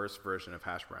it's a worse version of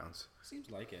hash browns. Seems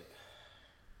like it.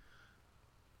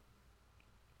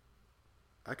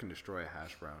 I can destroy a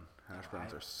hash brown. Hash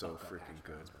browns I are so fuck up freaking hash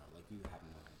good. browns, bro. Like you have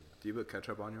no idea. Do you put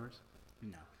ketchup on yours?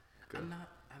 No, Good. I'm not.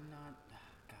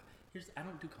 God, I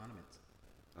don't do condiments.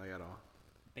 I got all.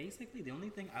 Basically, the only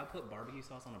thing I'll put barbecue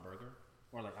sauce on a burger,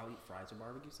 or like I'll eat fries with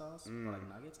barbecue sauce, or like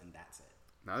nuggets, and that's it.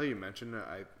 Now that you mention it,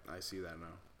 I see that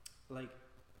now. Like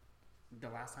the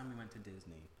last time we went to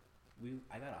Disney,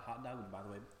 I got a hot dog, by the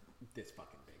way, this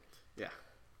fucking big. Yeah,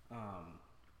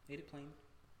 Ate it plain.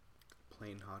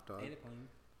 plain hot dog. Ate it plain.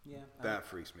 Yeah. That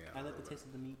freaks me out. I a like the little taste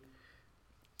of the meat.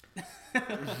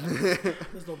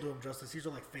 This don't do them justice. These are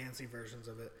like fancy versions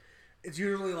of it. It's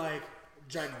usually like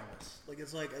ginormous. Like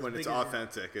it's like as When big it's as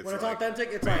authentic, it's when it's like, authentic,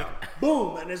 it's like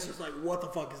boom, and it's just like what the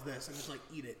fuck is this? And it's like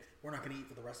eat it. We're not gonna eat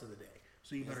for the rest of the day,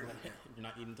 so you better eat now. You're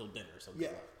not eating until dinner, so Yeah,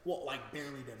 well, like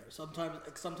barely dinner. Sometimes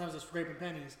it's scraping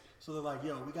pennies. So they're like,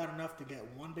 "Yo, we got enough to get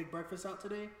one big breakfast out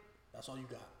today. That's all you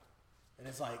got." And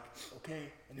it's like,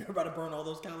 okay, and you're about to burn all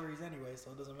those calories anyway,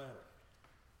 so it doesn't matter.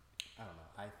 I don't know.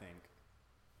 I think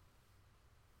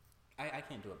I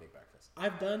can't do a big breakfast.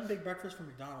 I've done big breakfast from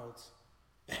McDonald's,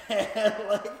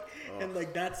 and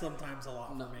that's sometimes a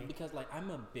lot No, for me. because like I'm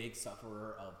a big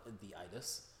sufferer of the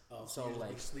itis. Oh, So you're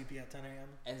like sleepy at 10 a.m.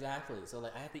 exactly. So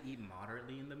like I have to eat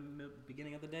moderately in the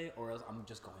beginning of the day, or else I'm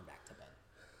just going back to bed.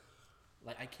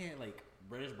 Like I can't like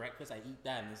British breakfast. I eat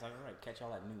that, and it's like all right, catch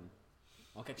y'all at noon.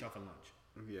 I'll catch y'all for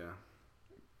lunch. Yeah.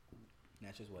 And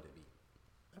that's just what it be.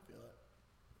 I feel it.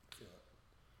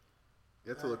 You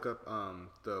have to look up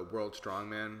the World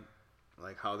Strongman,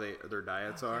 like how their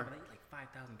diets are. Yeah, but I eat like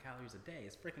 5,000 calories a day.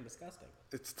 It's freaking disgusting.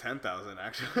 It's 10,000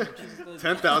 actually. Jesus.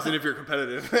 10,000 if you're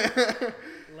competitive.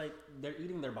 Like they're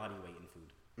eating their body weight in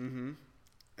food. Mm-hmm.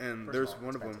 And First there's of all,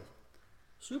 one of them. expensive.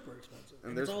 Super expensive.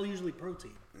 And And it's there's- all usually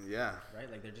protein. Yeah. Right?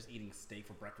 Like they're just eating steak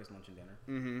for breakfast, lunch, and dinner.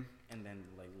 Mm-hmm. And then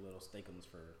like little steakums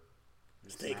for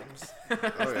Steakums.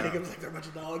 Oh yeah. Steakums like they're a bunch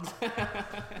of dogs.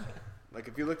 Like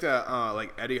if you looked at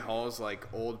like Eddie Hall's like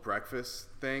old breakfast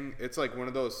thing, it's like one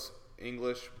of those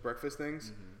English breakfast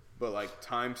things, but like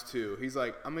times 2. He's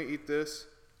like, I'm gonna eat this,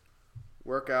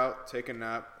 work out, take a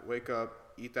nap, wake up,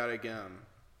 eat that again,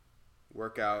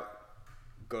 work out,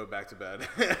 go back to bed.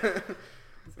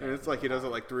 And it's like he does it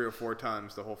like 3 or 4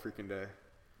 times the whole freaking day.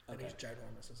 And Okay. he's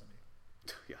ginormous, isn't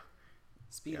he? Yeah.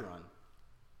 speed Yeah. run.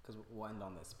 Because we'll end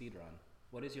on this speed run.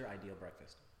 What is your ideal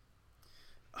breakfast?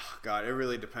 Oh, God, it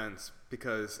really depends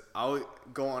because I'll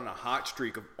go on a hot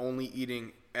streak of only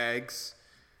eating eggs.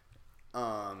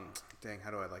 Dang,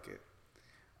 how do I like it?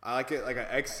 I like it like an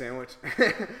egg sandwich.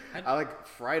 I like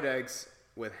fried eggs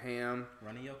with ham,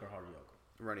 Runny yolk or hard yolk?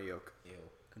 runny yolk. Ew.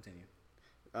 Continue.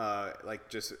 Like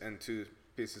just and 2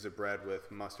 pieces of bread with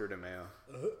mustard and mayo.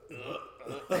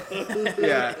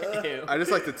 Yeah, Ew. I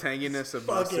just like the tanginess of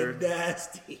Fucking mustard.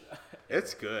 nasty.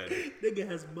 It's good. Nigga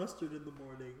has mustard in the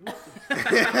morning. What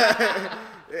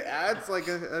the It adds like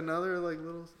another like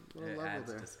little It level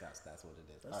adds there. disgust. That's what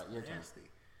it is. That's All right, your turn. nasty.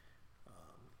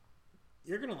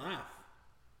 You're gonna laugh.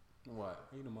 What?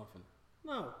 Eat a muffin.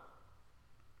 No.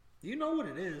 You know what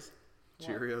it is.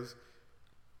 Cheerios.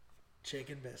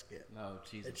 Chicken biscuit. No,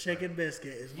 Jesus. A chicken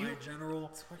biscuit is my You-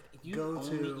 general You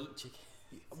go-to. only eat chicken.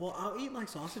 Well, I'll eat like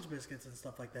sausage biscuits and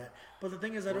stuff like that. But the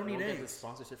thing is, I don't We'll eat get this eggs.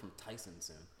 sponsorship from Tyson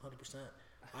soon. 100%.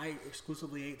 I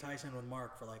exclusively ate Tyson with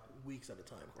Mark for like weeks at a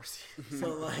time.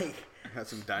 So like, Had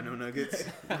some dino nuggets.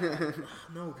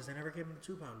 no, because they never came in the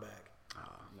 2-pound bag.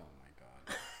 Oh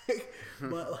my god.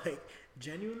 But like,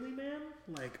 genuinely, man,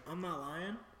 like I'm not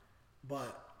lying,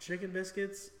 but chicken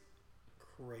biscuits,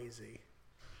 crazy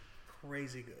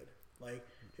good. Like,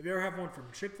 if you ever have one from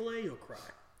Chick-fil-A, you'll cry.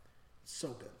 It's so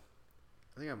good.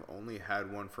 I think I've only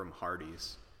had one from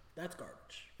Hardee's. That's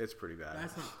garbage. It's pretty bad.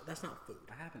 That's not food.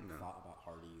 I haven't thought about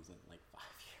Hardee's in like 5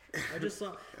 years. I just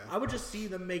saw. I would just see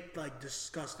them make like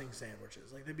disgusting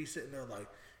sandwiches. Like they'd be sitting there like,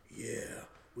 yeah,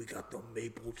 we got the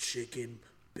maple chicken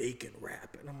bacon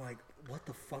wrap, and I'm like, what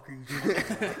the fuck are you talking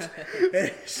about? And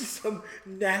it's just some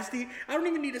nasty. I don't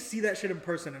even need to see that shit in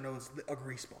person to know it's a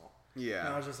grease ball. Yeah.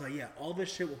 And I was just like, yeah, all this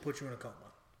shit will put you in a coma.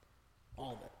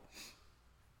 All of it.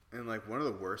 And like one of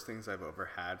the worst things I've ever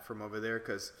had from over there,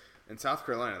 because in South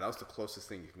Carolina, that was the closest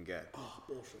thing you can get. Oh,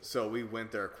 bullshit. So we went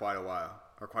there quite a while,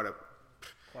 or quite a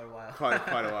while.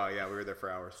 quite a while. Yeah, we were there for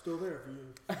hours. Still there for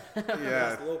you. Yeah.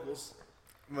 That's the locals.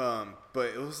 But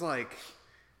it was like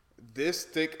this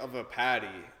thick of a patty,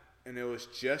 and it was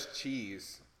just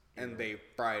cheese, and they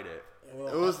fried it.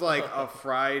 It was like a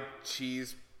fried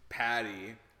cheese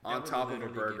patty on top of a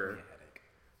burger.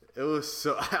 It was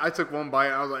so. I took one bite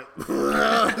and I was like,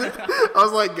 I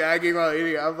was like gagging while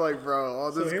eating it. I'm like, bro,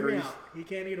 all So this hear me grease. out. He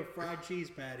can't eat a fried cheese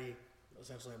patty,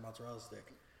 essentially a mozzarella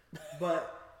stick,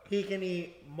 but he can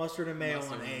eat mustard and mayo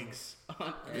on eggs.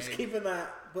 Just putting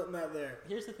that there.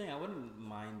 Here's the thing. I wouldn't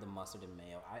mind the mustard and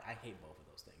mayo. I hate both of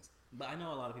those things, but I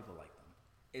know a lot of people like them.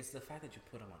 It's the fact that you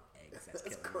put them on eggs that's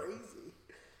That's killing me. crazy.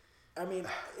 I mean,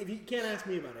 if you can't ask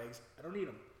me about eggs, I don't eat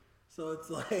them. So it's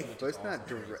like, So it's not also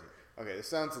direct. crazy. Okay, this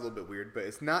sounds a little bit weird, but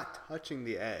it's not touching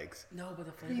the eggs. No, but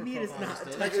the what flavor do you mean it's profile not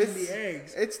is touching It's- the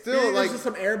eggs? it's You still think like there's just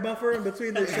some air buffer in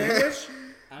between the sandwich.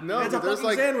 no, It's a but there's fucking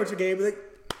like sandwich again. Like,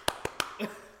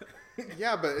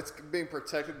 yeah, but it's being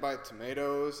protected by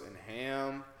tomatoes and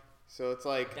ham, so it's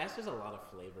like That's just a lot of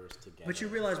flavors together. but you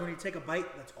realize when you take a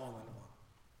bite, that's all in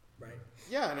one. right?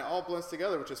 Yeah, and it all blends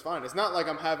together, which is fine. It's not like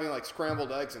I'm having like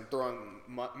scrambled eggs and throwing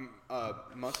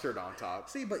mustard on top.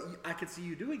 See, but I could see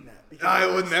you doing that. Because I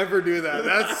would never do that.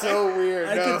 That's so weird.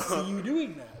 I No. could see you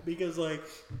doing that because, like,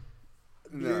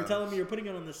 you're telling me you're putting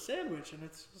it on the sandwich, and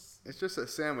it's just... It's just a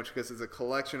sandwich because it's a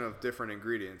collection of different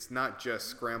ingredients, not just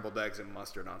scrambled eggs and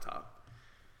mustard on top.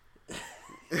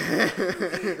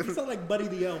 You sound like Buddy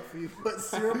the Elf. You put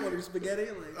syrup on your spaghetti.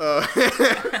 Like,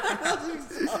 that's what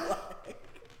you sound like.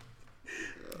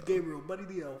 Gabriel, Buddy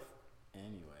the Elf.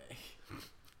 Anyway.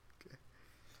 Okay.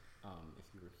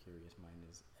 If you were curious, mine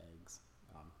is eggs,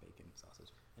 bacon,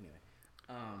 sausage. Anyway.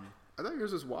 I thought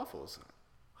yours was waffles.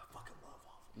 I fucking love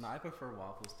waffles. No, I prefer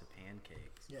waffles to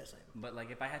pancakes. Yes, I know. But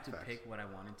like, if I had to Facts. pick what I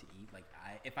wanted to eat, like,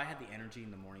 if I had the energy in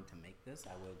the morning to make this,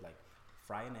 I would like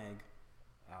fry an egg,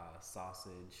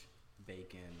 sausage,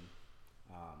 bacon.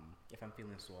 If I'm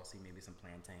feeling saucy, maybe some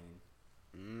plantain.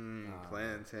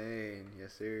 Plantain,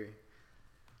 yes sir.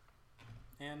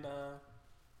 And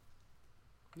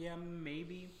yeah,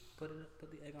 maybe put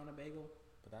the egg on a bagel,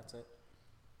 but that's it.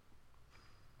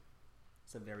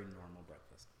 It's a very normal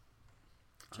breakfast.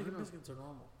 Chicken biscuits are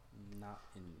normal. Not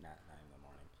in the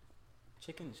morning.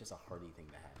 Chicken is just a hearty thing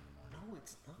to have in the morning. No,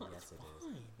 it's not. Yes, it's it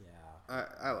fine. is. Yeah,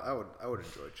 I would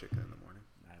enjoy chicken in the morning.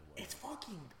 I would. It's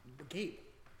fucking... Gabe,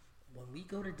 when we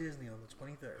go to Disney on the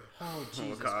 23rd... Oh,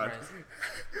 Jesus God. Christ.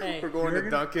 Hey, We're going to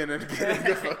Dunkin' and getting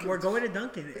the fucking... We're going to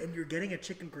Dunkin', and you're getting a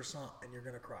chicken croissant, and you're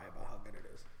going to cry about how good it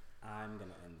is. I'm going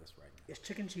to end this right now. It's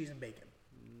chicken, cheese, and bacon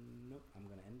Nope, I'm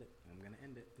going to end it.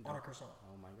 on a croissant.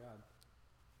 Oh, my God.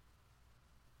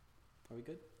 Are we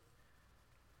good?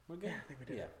 We're good? Yeah, I think we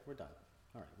did. Yeah, we're done.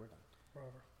 All right, we're done. We're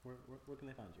over. Where can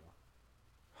they find you?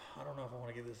 I don't know if I want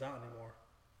to give this out anymore.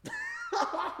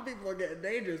 People are getting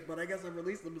dangerous, but I guess I've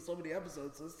released them in so many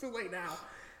episodes, so it's too late now.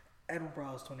 Edwin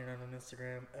Prowse 29 on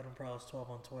Instagram, Edwin Prowse 12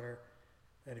 on Twitter.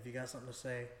 And if you got something to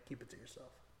say, keep it to yourself.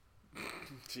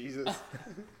 Jesus.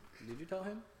 Did you tell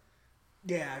him?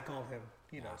 Yeah, I called him.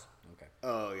 He knows. Okay.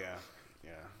 Oh, yeah.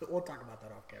 Yeah. But we'll talk about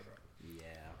that off camera.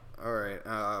 Yeah. All right.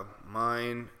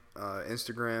 Mine,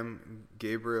 Instagram,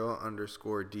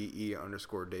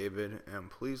 Gabriel_DE_David. And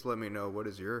please let me know what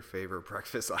is your favorite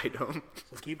breakfast item.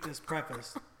 So keep this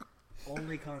preface.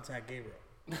 Only contact Gabriel.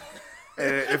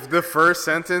 And if the first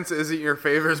sentence isn't your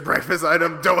favorite breakfast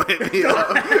item, don't hit me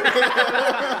up.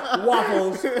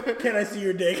 Waffles. Can I see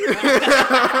your dick?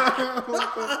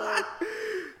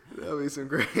 That'll be some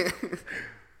great.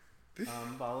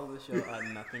 Follow the show at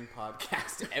Nothing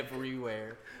Podcast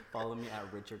everywhere. Follow me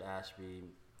at Richard Ashby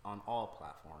on all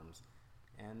platforms.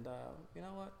 And you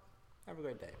know what? Have a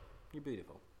great day. You're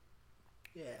beautiful.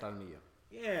 Yeah. Talking to you.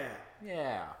 Yeah.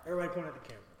 Yeah. Everybody point at the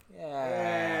camera.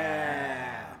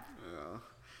 Yeah. Yeah.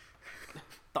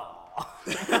 Thaw.